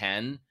 through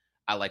 10,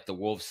 I like the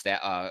Wolves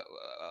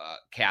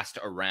cast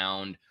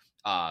around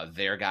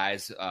their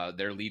guys,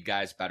 their lead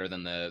guys better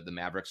than the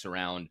Mavericks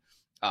around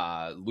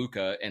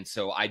Luka. And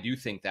so I do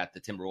think that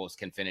the Timberwolves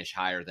can finish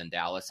higher than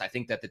Dallas. I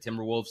think that the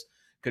Timberwolves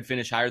could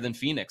finish higher than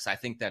Phoenix. I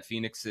think that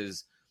Phoenix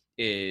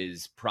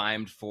is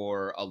primed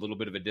for a little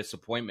bit of a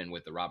disappointment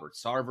with the Robert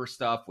Sarver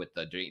stuff, with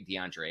the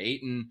DeAndre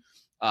Ayton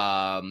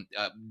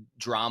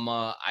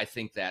drama. I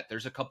think that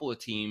there's a couple of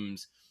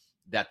teams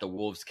that the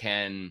Wolves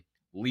can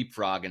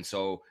leapfrog. And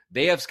so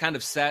they have kind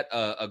of set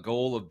a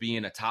goal of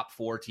being a top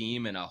 4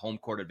 team and a home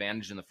court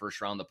advantage in the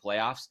first round of the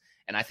playoffs.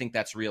 And I think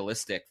that's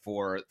realistic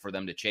for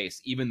them to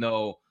chase, even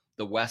though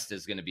the West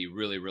is going to be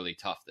really, really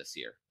tough this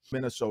year.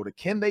 Minnesota,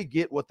 can they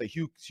get what the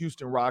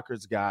Houston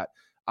Rockets got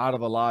out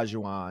of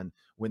Olajuwon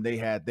when they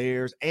had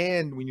theirs?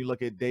 And when you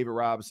look at David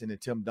Robinson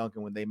and Tim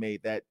Duncan, when they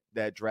made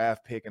that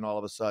draft pick and all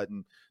of a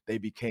sudden they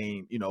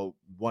became,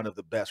 one of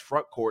the best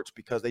front courts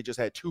because they just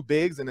had 2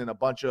 bigs and then a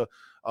bunch of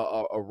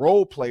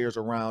role players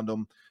around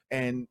them.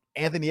 And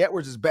Anthony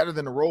Edwards is better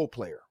than a role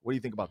player. What do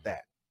you think about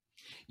that?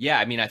 Yeah,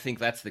 I mean, I think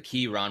that's the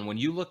key, Ron. When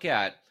you look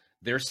at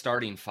their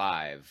starting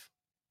 5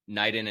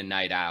 night in and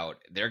night out,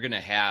 they're going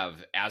to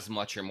have as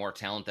much or more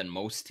talent than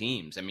most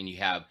teams. I mean, you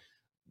have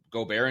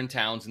Gobert and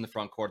Towns in the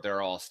front court.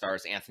 They're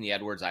all-stars. Anthony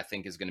Edwards, I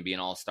think, is going to be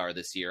an all-star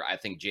this year. I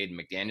think Jaden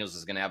McDaniels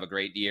is going to have a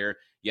great year.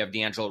 You have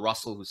D'Angelo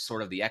Russell, who's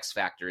sort of the X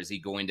factor. Is he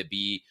going to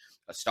be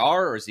a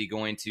star or is he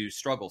going to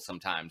struggle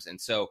sometimes? And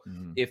so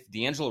if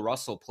D'Angelo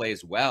Russell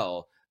plays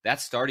well,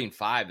 that starting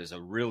 5 is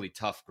a really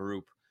tough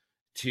group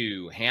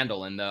to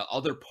handle. And the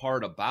other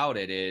part about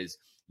it is,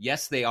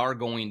 yes, they are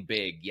going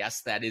big.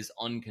 Yes, that is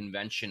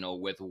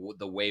unconventional with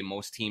the way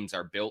most teams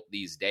are built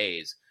these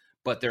days,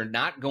 but they're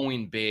not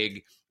going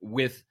big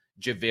with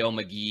JaVale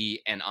McGee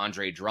and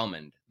Andre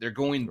Drummond. They're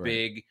going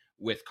big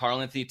with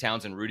Karl-Anthony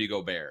Towns and Rudy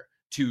Gobert,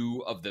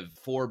 2 of the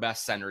 4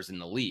 best centers in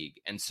the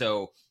league. And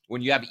so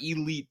when you have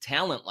elite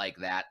talent like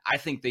that, I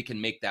think they can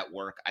make that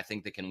work. I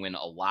think they can win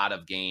a lot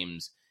of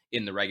games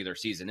in the regular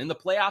season. In the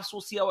playoffs,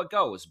 we'll see how it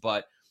goes,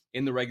 but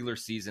in the regular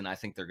season, I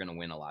think they're going to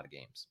win a lot of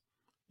games.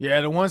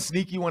 Yeah, the one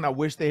sneaky one I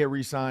wish they had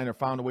re-signed or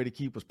found a way to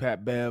keep was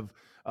Pat Bev.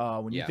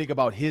 When you think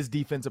about his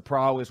defensive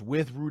prowess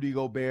with Rudy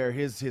Gobert,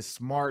 his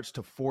smarts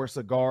to force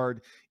a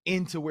guard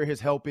into where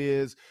his help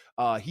is,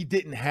 he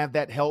didn't have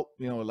that help.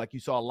 Like you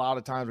saw a lot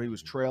of times where he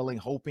was trailing,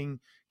 hoping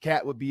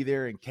Cat would be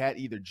there, and Cat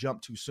either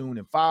jumped too soon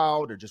and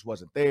fouled or just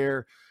wasn't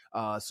there.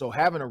 So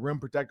having a rim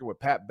protector with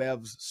Pat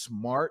Bev's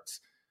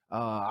smarts,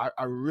 I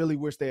really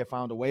wish they had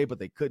found a way, but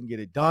they couldn't get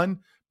it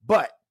done.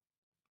 But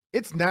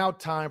it's now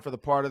time for the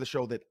part of the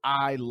show that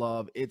I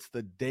love. It's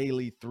the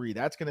Daily 3.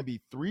 That's going to be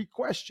 3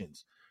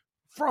 questions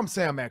from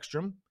Sam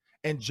Ekstrom,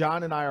 and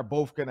John and I are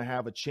both going to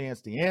have a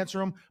chance to answer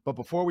them. But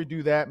before we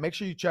do that, make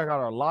sure you check out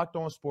our Locked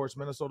On Sports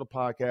Minnesota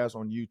podcast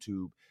on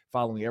YouTube.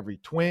 Following every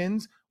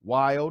Twins,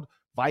 Wild,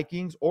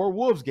 Vikings, or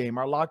Wolves game,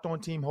 our Locked On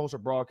team hosts are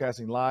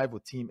broadcasting live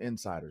with team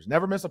insiders.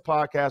 Never miss a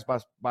podcast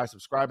by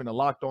subscribing to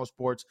Locked On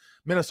Sports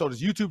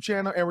Minnesota's YouTube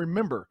channel. And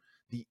remember,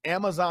 the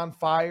Amazon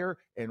Fire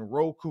and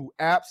Roku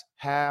apps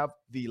have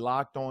the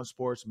Locked On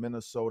Sports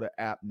Minnesota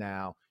app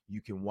now.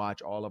 You can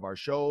watch all of our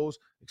shows,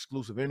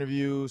 exclusive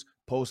interviews,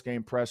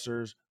 post-game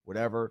pressers,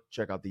 whatever.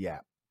 Check out the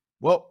app.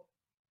 Well,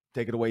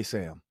 take it away,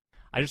 Sam.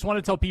 I just want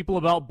to tell people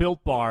about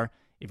Built Bar.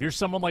 If you're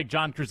someone like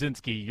John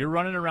Krawczynski, you're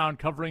running around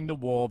covering the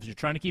Wolves, you're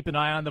trying to keep an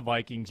eye on the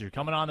Vikings, you're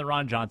coming on the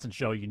Ron Johnson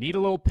Show, you need a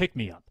little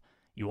pick-me-up.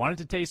 You want it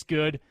to taste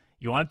good,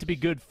 you want it to be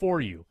good for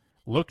you.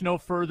 Look no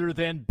further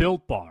than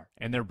Built Bar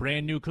and their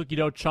brand new cookie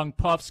dough chunk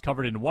puffs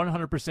covered in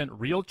 100%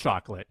 real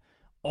chocolate.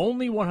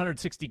 Only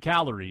 160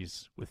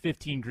 calories with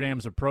 15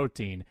 grams of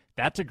protein.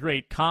 That's a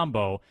great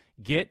combo.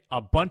 Get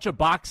a bunch of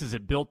boxes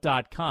at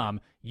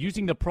Built.com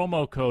using the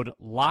promo code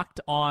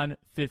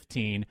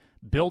LOCKEDON15.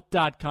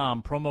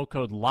 Built.com, promo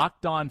code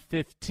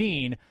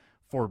LOCKEDON15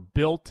 for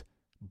Built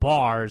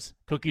Bars,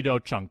 cookie dough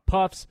chunk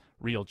puffs,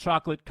 real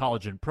chocolate,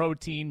 collagen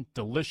protein,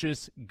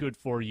 delicious, good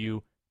for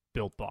you,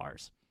 Built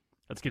Bars.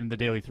 Let's get into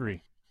Daily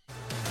 3.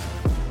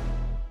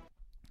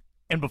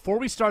 And before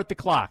we start the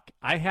clock,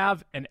 I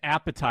have an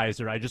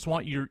appetizer. I just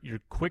want your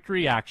quick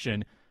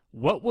reaction.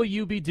 What will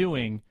you be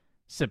doing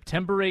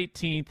September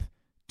 18th,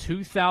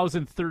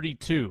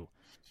 2032?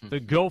 The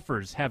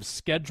Gophers have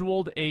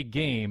scheduled a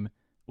game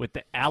with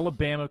the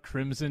Alabama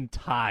Crimson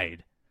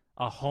Tide,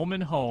 a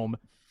home-and-home,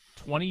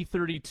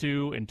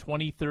 2032 and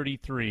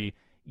 2033.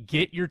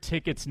 Get your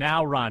tickets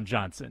now, Ron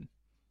Johnson.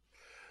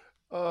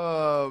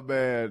 Oh,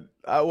 man.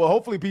 Well,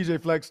 hopefully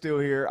PJ Fleck's still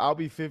here. I'll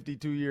be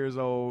 52 years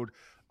old.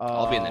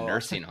 I'll be in the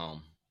nursing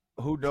home.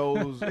 Who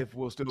knows if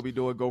we'll still be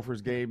doing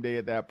Gophers game day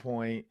at that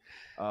point.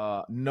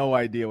 No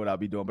idea what I'll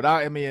be doing. But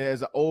I mean,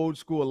 as an old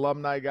school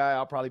alumni guy,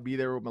 I'll probably be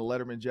there with my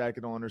Letterman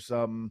jacket on or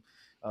something,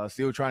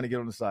 still trying to get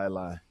on the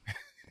sideline.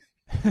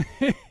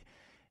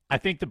 I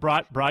think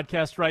the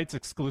broadcast rights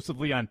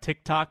exclusively on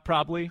TikTok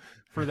probably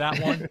for that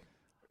one.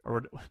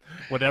 Or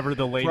whatever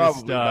the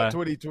latest.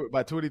 Probably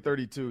by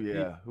 2032,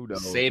 yeah. Who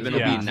knows? Saban will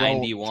be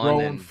 91.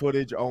 Drone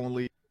footage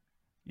only.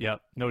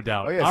 Yep, no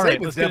doubt. Oh, yeah, all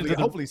right,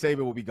 hopefully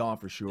Saban will be gone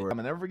for sure. I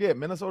mean, never forget,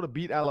 Minnesota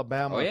beat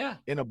Alabama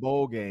in a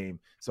bowl game.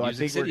 So I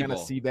think we're going to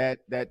see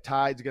that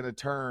tide's going to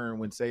turn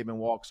when Saban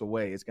walks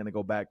away. It's going to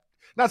go back.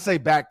 Not say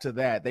back to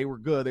that. They were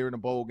good. They were in a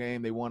bowl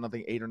game. They won, I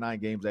think, 8 or 9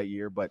 games that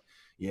year. But,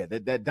 yeah,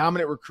 that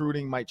dominant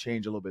recruiting might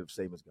change a little bit if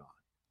Saban's gone.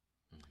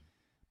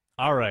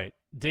 All right,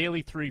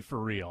 Daily 3 for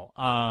real.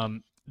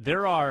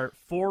 There are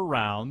 4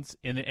 rounds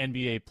in the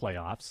NBA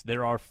playoffs.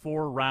 There are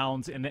 4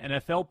 rounds in the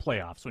NFL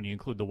playoffs when you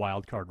include the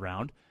wild card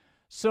round.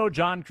 So,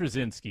 John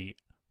Krawczynski,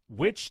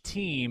 which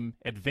team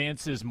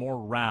advances more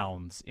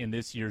rounds in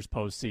this year's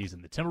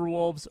postseason, the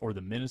Timberwolves or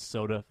the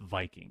Minnesota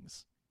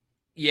Vikings?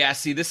 Yeah,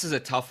 see, this is a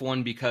tough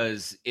one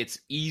because it's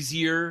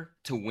easier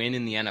to win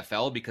in the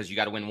NFL because you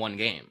got to win 1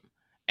 game.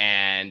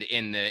 And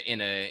in the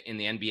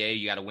NBA,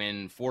 you got to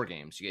win 4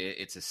 games.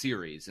 It's a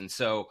series. And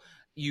so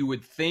you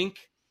would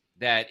think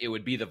that it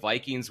would be the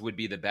Vikings would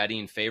be the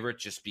betting favorite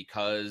just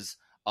because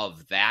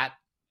of that,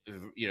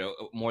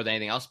 more than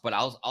anything else. But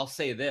I'll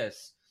say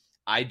this.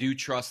 I do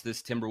trust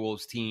this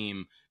Timberwolves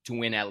team to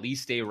win at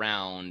least a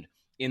round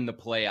in the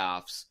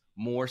playoffs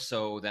more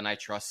so than I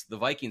trust the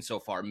Vikings so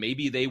far.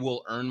 Maybe they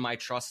will earn my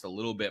trust a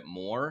little bit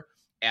more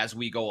as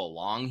we go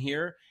along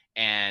here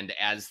and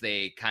as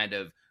they kind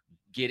of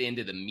get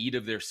into the meat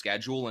of their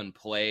schedule and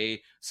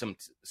play some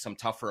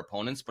tougher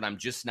opponents, but I'm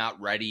just not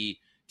ready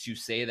to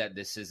say that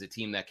this is a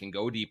team that can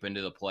go deep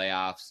into the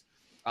playoffs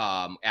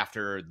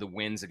after the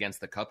wins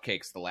against the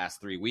Cupcakes the last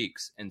 3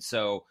 weeks. And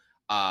so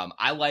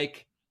I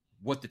like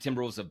what the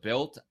Timberwolves have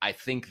built. I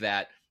think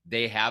that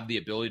they have the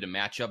ability to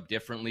match up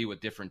differently with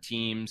different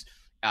teams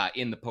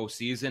in the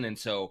postseason. And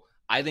so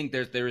I think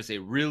there is a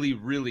really,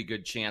 really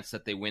good chance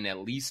that they win at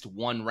least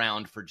 1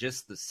 round for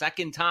just the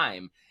second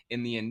time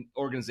in the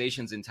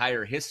organization's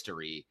entire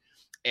history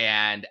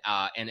and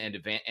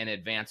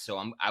advance.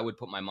 So I would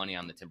put my money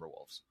on the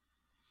Timberwolves.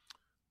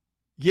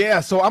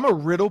 Yeah, so I'm a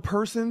riddle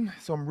person.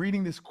 So I'm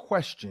reading this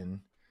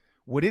question.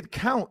 Would it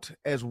count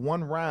as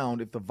 1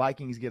 round if the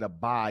Vikings get a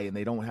bye and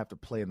they don't have to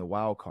play in the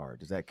wild card?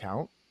 Does that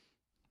count?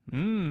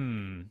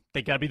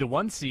 They got to be the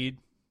 1 seed.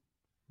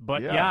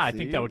 But yeah, I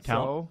think that would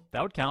count. So,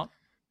 that would count.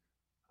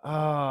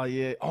 Oh,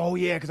 yeah. Oh,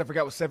 yeah, because I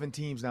forgot with 7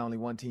 teams now, only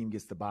 1 team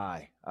gets the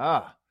bye.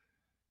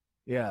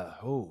 Yeah.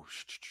 Oh,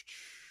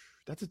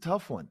 that's a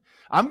tough one.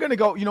 I'm going to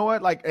go, you know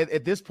what? Like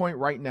at this point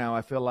right now,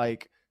 I feel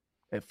like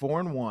at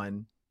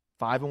 4-1,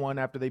 5-1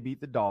 after they beat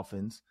the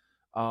Dolphins,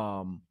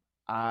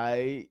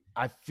 I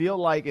feel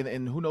like,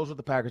 and who knows what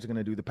the Packers are going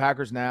to do. The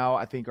Packers now,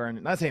 I think, are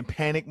in, not saying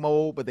panic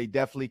mode, but they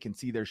definitely can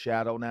see their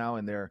shadow now,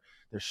 and they're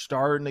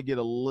starting to get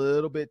a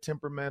little bit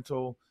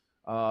temperamental.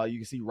 You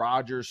can see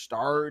Rodgers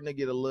starting to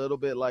get a little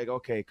bit like,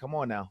 okay, come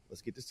on now,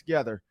 let's get this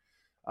together.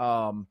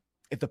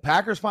 If the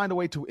Packers find a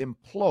way to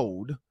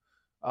implode,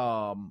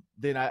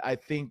 then I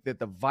think that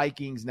the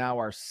Vikings now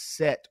are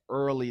set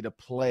early to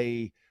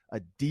play a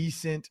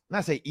decent,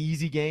 not say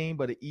easy game,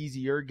 but an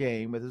easier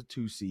game as a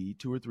 2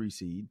 or 3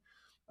 seed.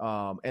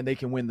 And they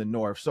can win the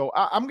North. So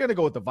I'm going to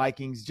go with the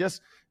Vikings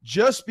just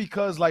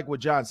because, like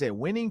what John said,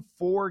 winning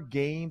 4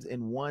 games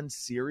in 1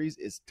 series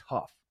is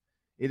tough.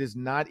 It is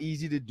not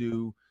easy to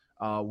do.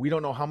 We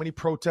don't know how many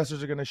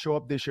protesters are going to show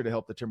up this year to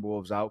help the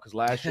Timberwolves out, because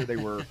last year they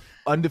were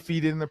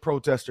undefeated in the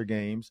protester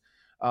games.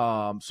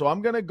 So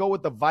I'm going to go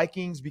with the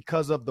Vikings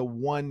because of the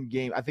one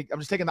game. I think I'm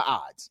just taking the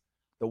odds.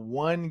 The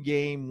one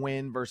game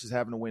win versus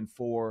having to win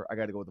 4. I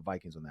got to go with the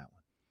Vikings on that one.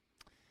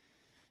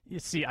 You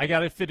see, I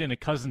got to fit in a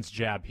Cousins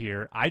jab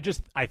here. I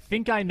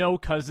think I know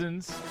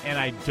Cousins, and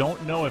I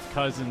don't know if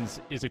Cousins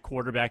is a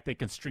quarterback that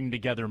can string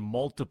together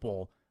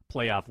multiple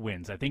playoff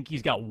wins. I think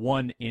he's got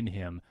one in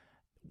him.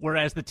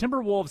 Whereas the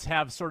Timberwolves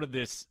have sort of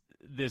this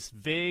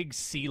vague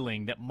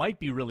ceiling that might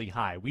be really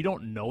high. We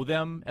don't know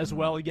them as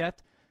well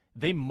yet.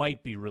 They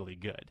might be really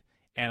good.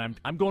 And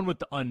I'm going with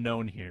the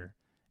unknown here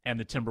and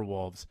the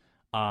Timberwolves,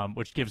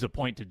 which gives a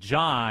point to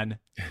John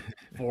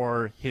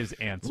for his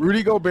answer.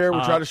 Rudy Gobert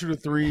will try to shoot a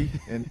 3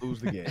 and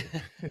lose the game.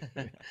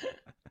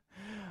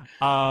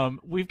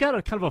 We've got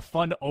a kind of a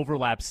fun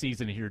overlap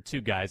season here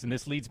too, guys, and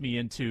this leads me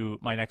into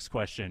my next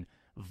question.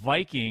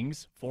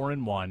 Vikings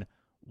 4-1,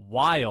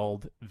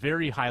 Wild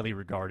very highly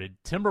regarded,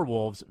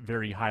 Timberwolves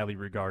very highly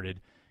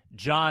regarded.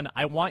 John,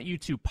 I want you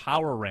to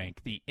power rank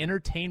the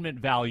entertainment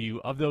value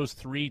of those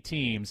 3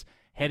 teams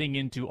heading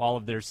into all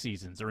of their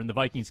seasons, or in the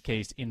Vikings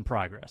case, in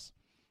progress.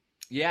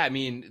 Yeah, I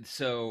mean,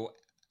 so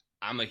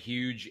I'm a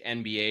huge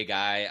NBA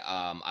guy.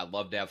 I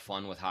love to have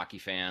fun with hockey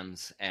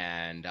fans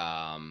and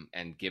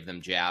give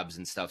them jabs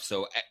and stuff.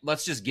 So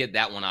let's just get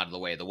that one out of the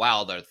way. The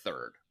Wild are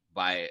 3rd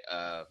by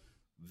a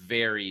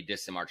very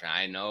distant margin.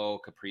 I know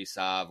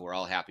Kaprizov, we're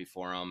all happy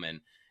for him,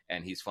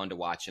 and he's fun to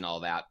watch and all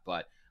that,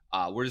 but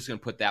we're just going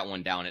to put that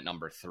one down at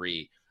number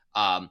 3.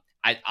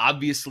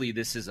 Obviously,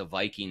 this is a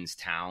Vikings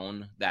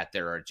town that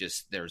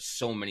there's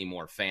so many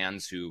more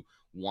fans who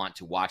want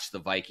to watch the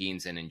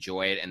Vikings and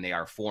enjoy it, and they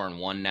are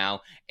 4-1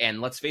 now.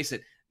 And let's face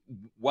it,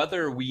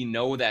 whether we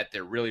know that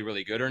they're really,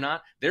 really good or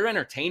not, they're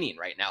entertaining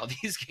right now.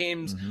 These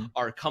games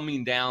are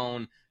coming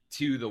down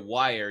to the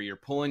wire. You're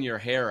pulling your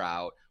hair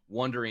out,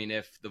 wondering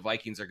if the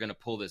Vikings are going to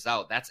pull this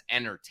out. That's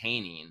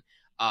entertaining.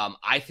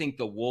 I think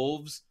the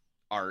Wolves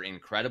are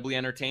incredibly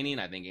entertaining.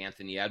 I think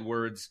Anthony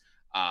Edwards,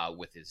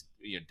 with his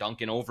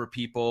dunking over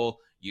people,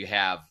 you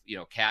have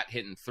Cat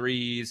hitting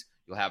threes,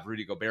 you'll have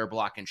Rudy Gobert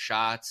blocking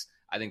shots.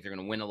 I think they're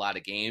going to win a lot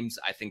of games.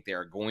 I think they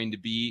are going to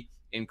be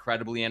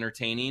incredibly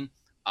entertaining.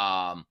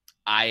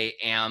 I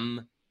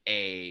am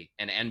an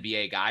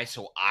NBA guy,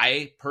 so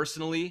I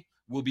personally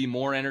will be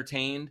more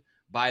entertained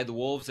by the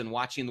Wolves and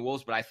watching the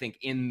Wolves. But I think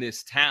in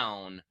this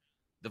town,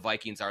 the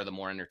Vikings are the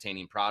more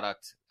entertaining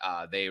product.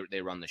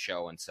 They run the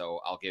show, and so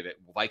I'll give it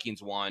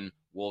Vikings 1,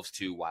 Wolves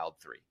 2, Wild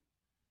 3.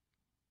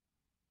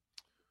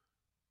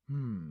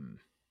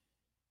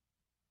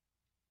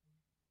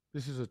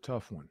 This is a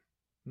tough one.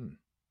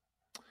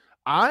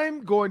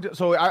 I'm going to,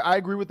 so I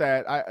agree with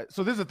that.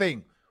 So this is the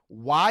thing.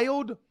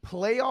 Wild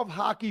playoff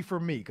hockey for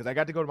me, because I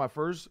got to go to my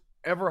first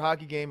ever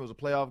hockey game. It was a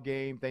playoff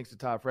game, thanks to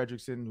Todd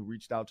Fredrickson, who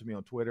reached out to me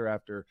on Twitter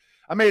after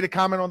I made a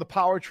comment on the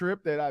power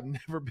trip that I've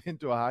never been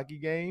to a hockey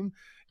game.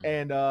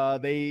 And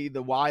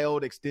the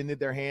Wild extended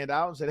their hand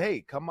out and said,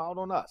 hey, come out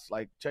on us.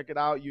 Like, check it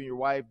out. You and your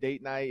wife,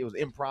 date night. It was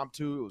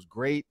impromptu. It was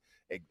great.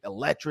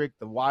 Electric.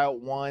 The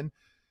Wild won.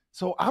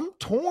 So I'm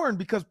torn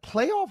because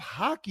playoff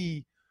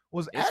hockey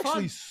was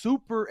actually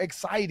super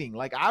exciting.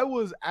 Like, I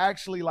was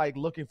actually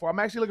I'm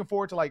actually looking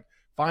forward to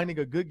finding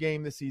a good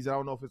game this season. I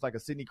don't know if it's like a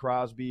Sidney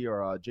Crosby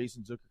or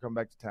Jason Zucker coming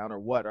back to town or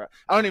what. Or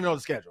I don't even know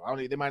the schedule.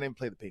 They might even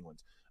play the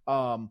Penguins.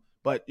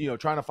 But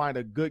trying to find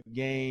a good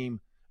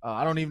game.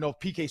 I don't even know if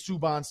PK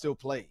Subban still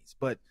plays,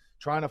 but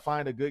trying to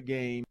find a good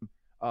game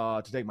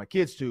to take my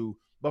kids to.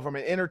 But from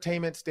an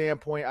entertainment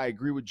standpoint, I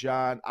agree with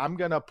John. I'm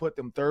going to put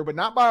them 3rd, but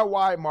not by a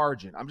wide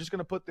margin. I'm just going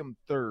to put them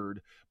 3rd.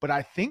 But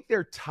I think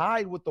they're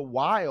tied with the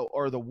Wild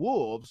or the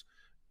Wolves,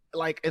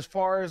 as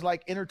far as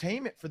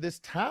entertainment for this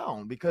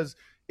town, because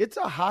it's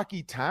a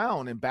hockey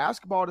town and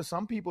basketball to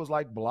some people is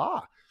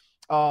blah.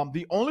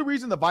 The only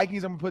reason the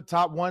Vikings I'm going to put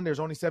top 1, there's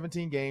only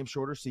 17 games,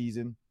 shorter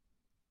season.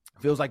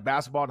 Feels like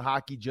basketball and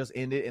hockey just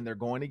ended and they're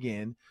going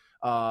again.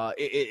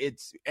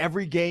 It's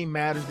every game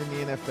matters in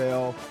the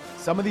NFL.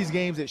 Some of these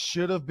games that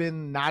should have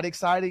been not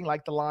exciting,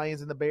 like the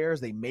Lions and the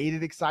Bears, they made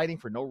it exciting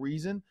for no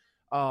reason.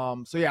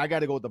 So yeah, I got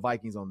to go with the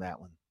Vikings on that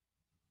one.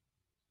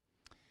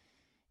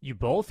 You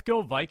both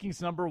go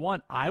Vikings number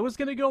 1. I was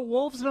going to go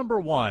Wolves number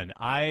 1.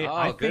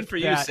 I good for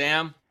you,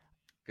 Sam.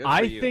 Good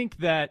for you. I think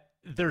that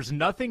there's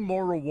nothing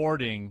more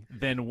rewarding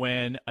than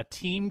when a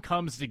team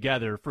comes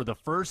together for the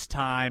first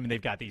time and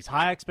they've got these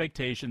high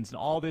expectations and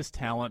all this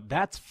talent.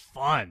 That's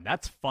fun.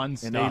 That's fun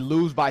stuff. And they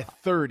lose by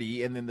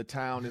 30, and then the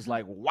town is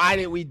like, why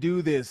did we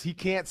do this? He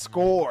can't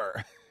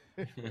score.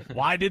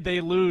 Why did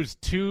they lose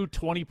 2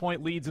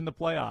 20-point leads in the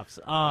playoffs?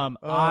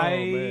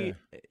 Man.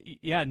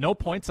 No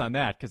points on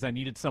that because I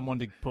needed someone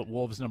to put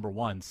Wolves number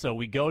 1. So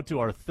we go to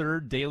our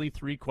 3rd Daily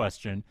 3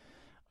 question.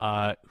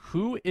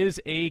 Who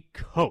is a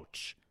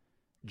coach?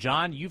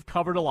 John, you've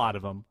covered a lot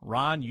of them.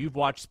 Ron, you've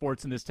watched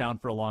sports in this town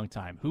for a long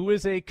time. Who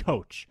is a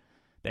coach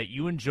that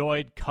you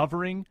enjoyed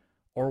covering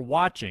or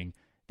watching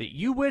that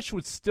you wish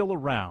was still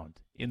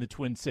around in the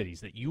Twin Cities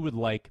that you would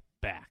like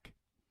back?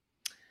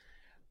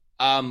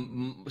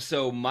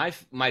 So my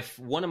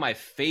one of my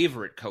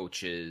favorite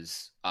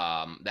coaches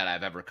that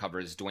I've ever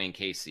covered is Dwayne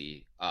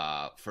Casey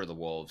for the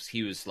Wolves.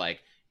 He was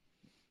like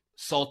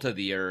salt of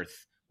the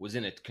earth, was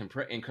in an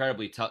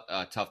incredibly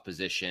tough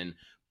position,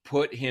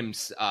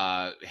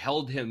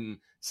 held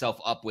himself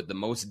up with the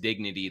most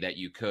dignity that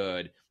you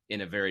could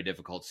in a very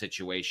difficult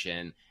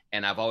situation.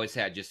 And I've always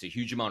had just a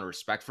huge amount of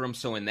respect for him.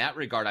 So in that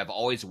regard, I've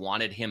always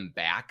wanted him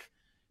back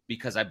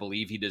because I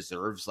believe he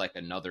deserves like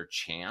another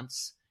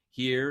chance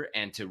here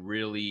and to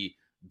really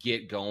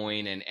get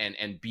going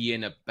and be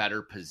in a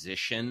better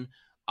position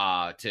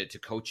to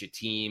coach a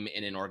team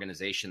in an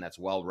organization that's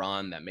well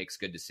run, that makes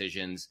good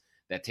decisions,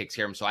 that takes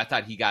care of him. So I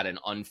thought he got an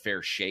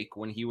unfair shake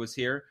when he was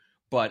here.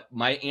 But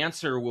my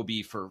answer will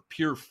be for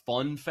pure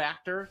fun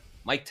factor,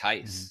 Mike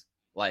Tice.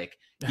 Like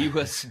we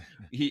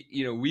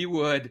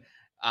would,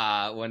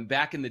 when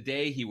back in the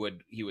day, he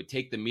would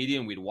take the media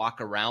and we'd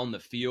walk around the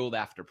field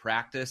after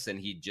practice and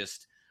he'd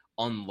just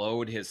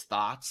unload his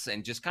thoughts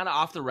and just kind of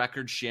off the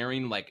record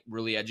sharing, like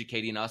really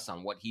educating us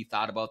on what he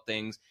thought about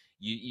things.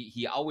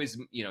 He always,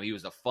 he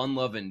was a fun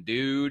loving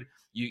dude.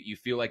 You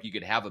feel like you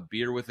could have a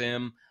beer with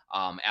him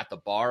at the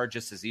bar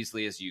just as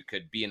easily as you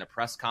could be in a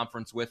press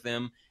conference with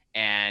him.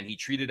 And he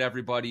treated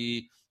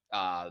everybody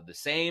the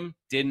same,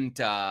 didn't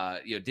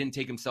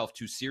take himself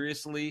too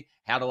seriously,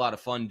 had a lot of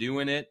fun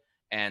doing it.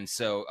 And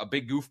so a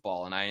big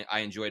goofball, and I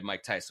enjoyed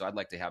Mike Tice, so I'd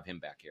like to have him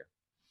back here.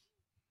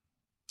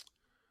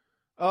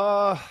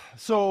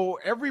 So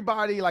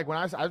everybody, like when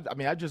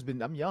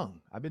I'm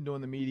young. I've been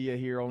doing the media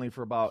here only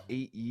for about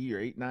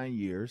 9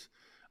 years.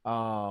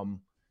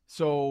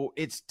 So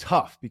it's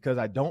tough because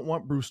I don't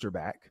want Brewster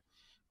back.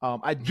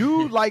 I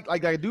do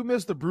I do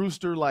miss the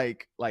Brewster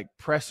like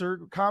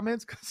presser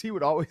comments because he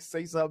would always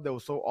say something that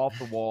was so off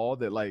the wall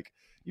that like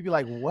you'd be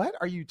like, what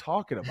are you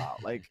talking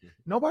about? Like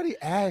nobody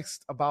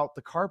asked about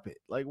the carpet.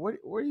 Like where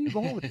are you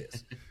going with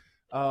this?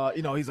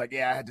 He's like,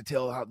 yeah, I had to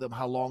tell them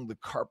how long the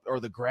carpet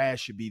or the grass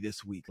should be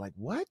this week. Like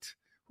what?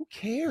 Who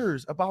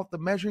cares about the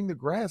measuring the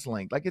grass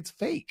length? Like it's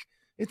fake.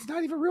 It's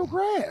not even real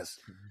grass.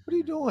 What are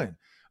you doing?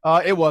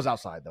 It was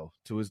outside though,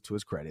 to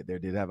his credit. They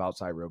did have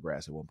outside real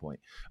grass at one point.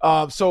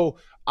 So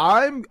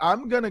I'm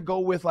gonna go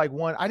with like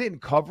one. I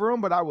didn't cover him,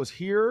 but I was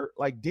here.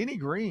 Like Denny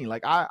Green.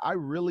 Like I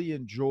really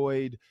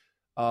enjoyed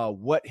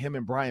what him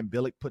and Brian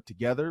Billick put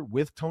together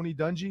with Tony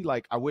Dungy.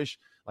 Like I wish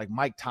like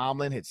Mike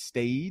Tomlin had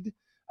stayed,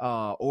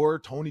 or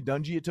Tony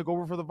Dungy had took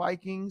over for the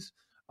Vikings.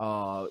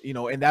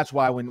 And that's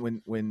why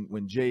when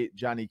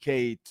Johnny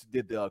K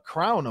did the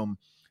crown him,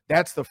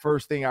 that's the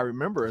first thing I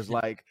remember is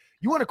like,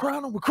 you want to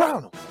crown him? We'll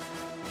crown him.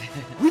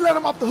 We let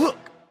him off the hook.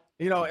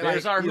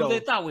 There's who they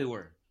thought we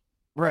were.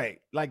 Right.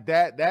 Like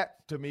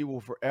that to me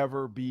will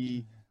forever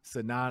be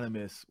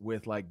synonymous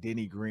with like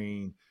Denny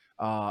Green.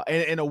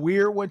 And a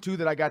weird one too,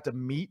 that I got to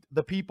meet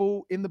the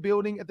people in the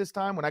building at this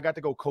time when I got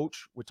to go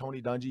coach with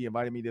Tony Dungy. He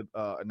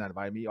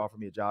offered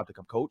me a job to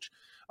come coach.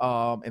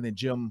 And then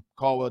Jim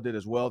Caldwell did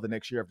as well the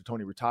next year after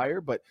Tony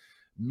retired. But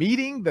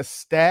meeting the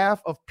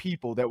staff of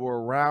people that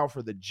were around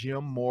for the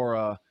Jim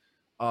Mora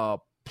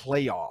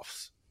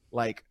playoffs,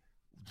 like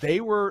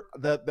they were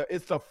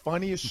it's the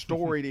funniest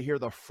story to hear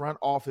the front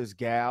office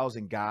gals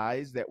and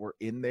guys that were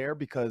in there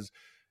because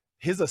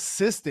his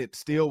assistant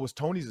still was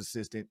Tony's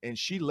assistant. And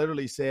she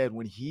literally said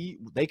when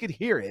they could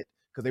hear it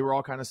because they were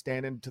all kind of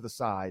standing to the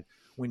side.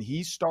 When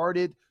he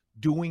started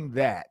doing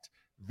that,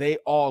 they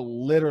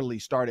all literally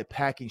started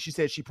packing. She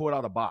said she pulled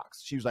out a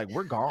box. She was like,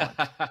 we're gone.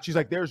 She's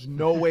like, there's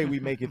no way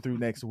we make it through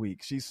next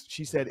week.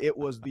 She said it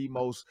was the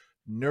most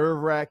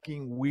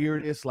nerve-wracking,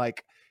 weirdest,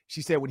 like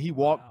she said when he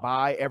walked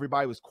by,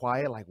 everybody was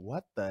quiet, like,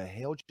 what the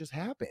hell just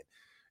happened?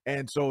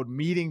 And so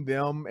meeting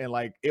them and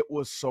like it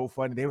was so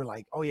funny. They were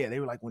like, oh yeah,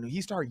 when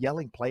he started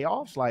yelling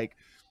playoffs, like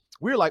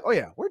we were like, oh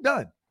yeah, we're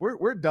done.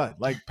 We're done.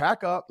 Like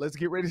pack up, let's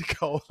get ready to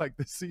go. Like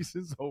the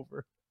season's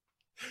over.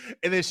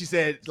 And then she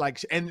said,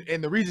 like, and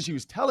the reason she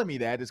was telling me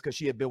that is because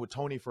she had been with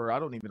Tony for I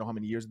don't even know how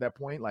many years at that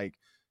point, like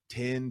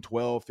 10,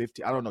 12,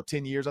 15, I don't know,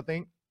 10 years, I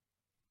think.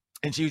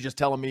 And she was just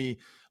telling me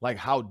like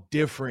how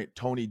different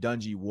Tony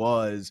Dungy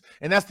was.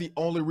 And that's the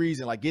only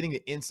reason, like getting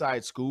the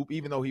inside scoop,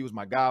 even though he was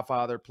my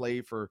godfather,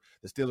 played for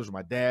the Steelers with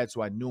my dad,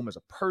 so I knew him as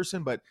a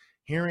person, but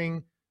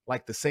hearing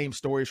like the same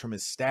stories from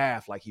his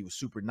staff, like he was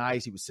super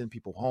nice, he would send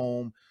people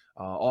home,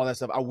 all that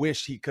stuff. I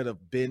wish he could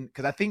have been,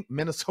 because I think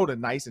Minnesota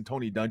Nice and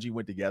Tony Dungy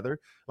went together.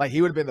 Like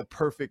he would have been the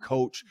perfect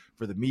coach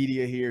for the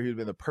media here. He would have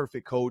been the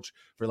perfect coach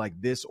for like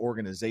this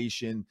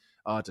organization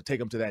to take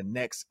them to that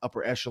next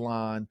upper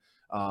echelon.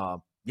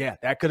 Yeah,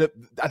 that could have.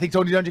 I think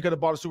Tony Dungy could have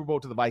bought a Super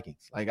Bowl to the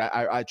Vikings. Like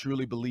I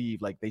truly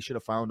believe like they should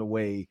have found a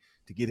way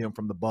to get him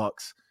from the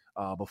Bucs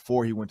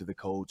before he went to the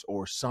Colts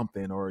or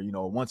something, or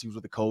once he was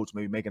with the Colts,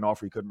 maybe make an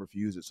offer he couldn't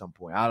refuse at some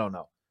point. I don't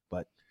know,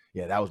 but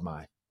yeah, that was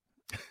mine.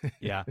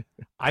 Yeah,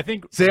 I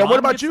think. Sam, what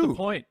about you? The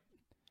point.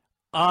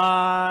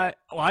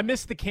 I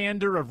missed the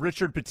candor of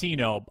Richard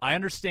Pitino. I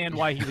understand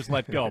why he was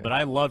let go, but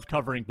I loved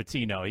covering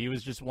Pitino. He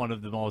was just one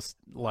of the most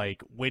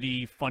like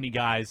witty, funny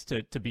guys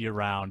to be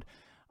around.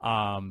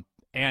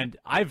 And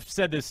I've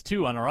said this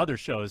too on our other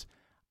shows.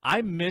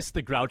 I miss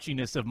the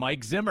grouchiness of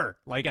Mike Zimmer.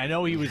 Like, I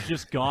know he was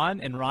just gone,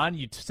 and Ron,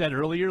 you said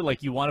earlier,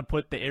 like, you want to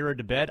put the era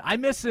to bed. I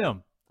miss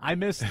him. I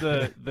miss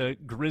the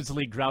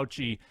grizzly,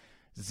 grouchy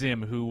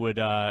Zim who would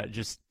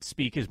just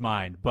speak his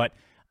mind. But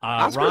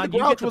Ron, the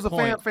Grouch was a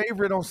fan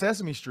favorite on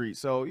Sesame Street,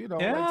 so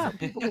yeah.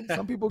 like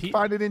some people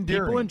find it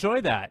endearing.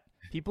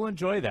 People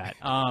enjoy that.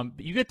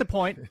 You get the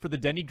point for the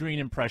Denny Green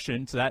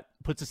impression, so that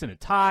puts us in a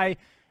tie.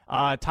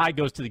 Tie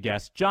goes to the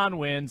guest. John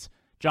wins.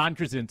 John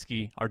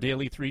Krawczynski, our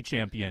Daily 3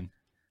 champion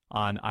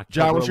on October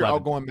John, what's your 11th,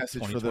 outgoing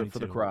message for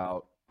the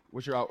crowd?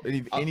 What's your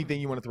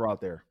anything you want to throw out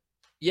there?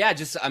 Yeah,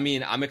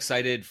 I'm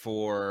excited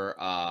for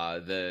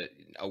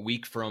a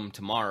week from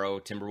tomorrow,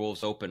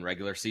 Timberwolves Open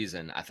regular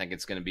season. I think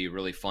it's going to be a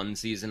really fun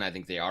season. I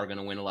think they are going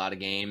to win a lot of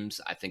games.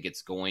 I think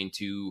it's going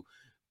to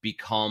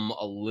become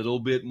a little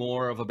bit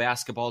more of a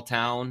basketball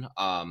town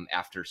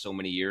after so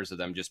many years of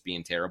them just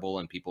being terrible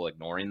and people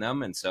ignoring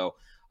them. And so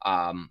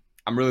I'm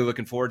really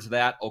looking forward to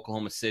that.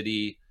 Oklahoma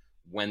City,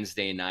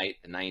 Wednesday night,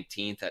 the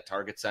 19th at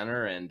Target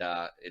Center, and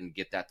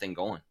get that thing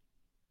going.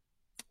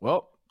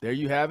 Well, there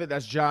you have it.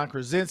 That's John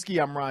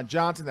Krawczynski. I'm Ron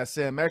Johnson. That's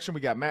Sam Ekstrom.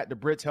 We got Matt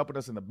DeBritz helping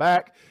us in the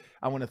back.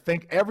 I want to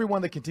thank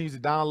everyone that continues to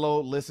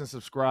download, listen,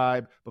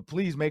 subscribe. But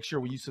please make sure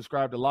when you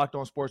subscribe to Locked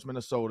On Sports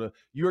Minnesota,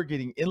 you are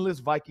getting endless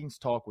Vikings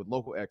talk with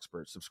local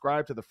experts.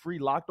 Subscribe to the free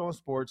Locked On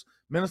Sports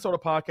Minnesota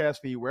podcast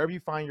feed wherever you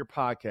find your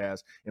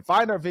podcast. And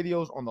find our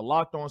videos on the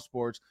Locked On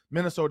Sports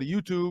Minnesota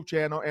YouTube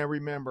channel. And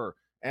remember,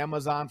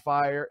 Amazon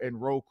Fire and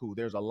Roku.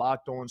 There's a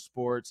Locked On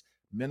Sports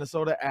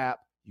Minnesota app.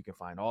 You can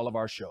find all of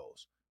our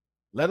shows.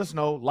 Let us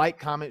know, like,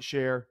 comment,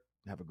 share,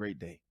 and have a great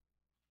day.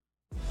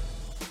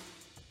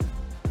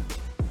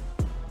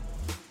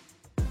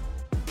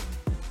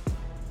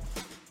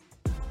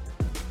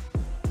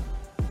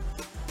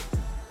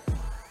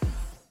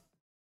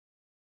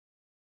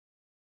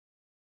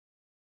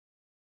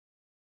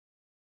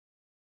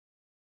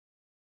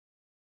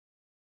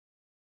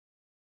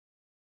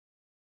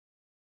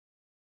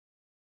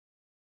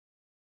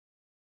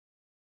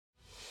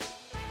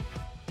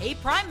 Hey,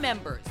 Prime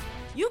members,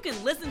 you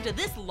can listen to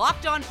this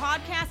Locked On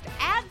podcast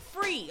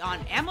ad-free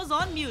on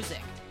Amazon Music.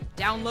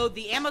 Download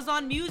the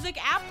Amazon Music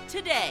app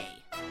today.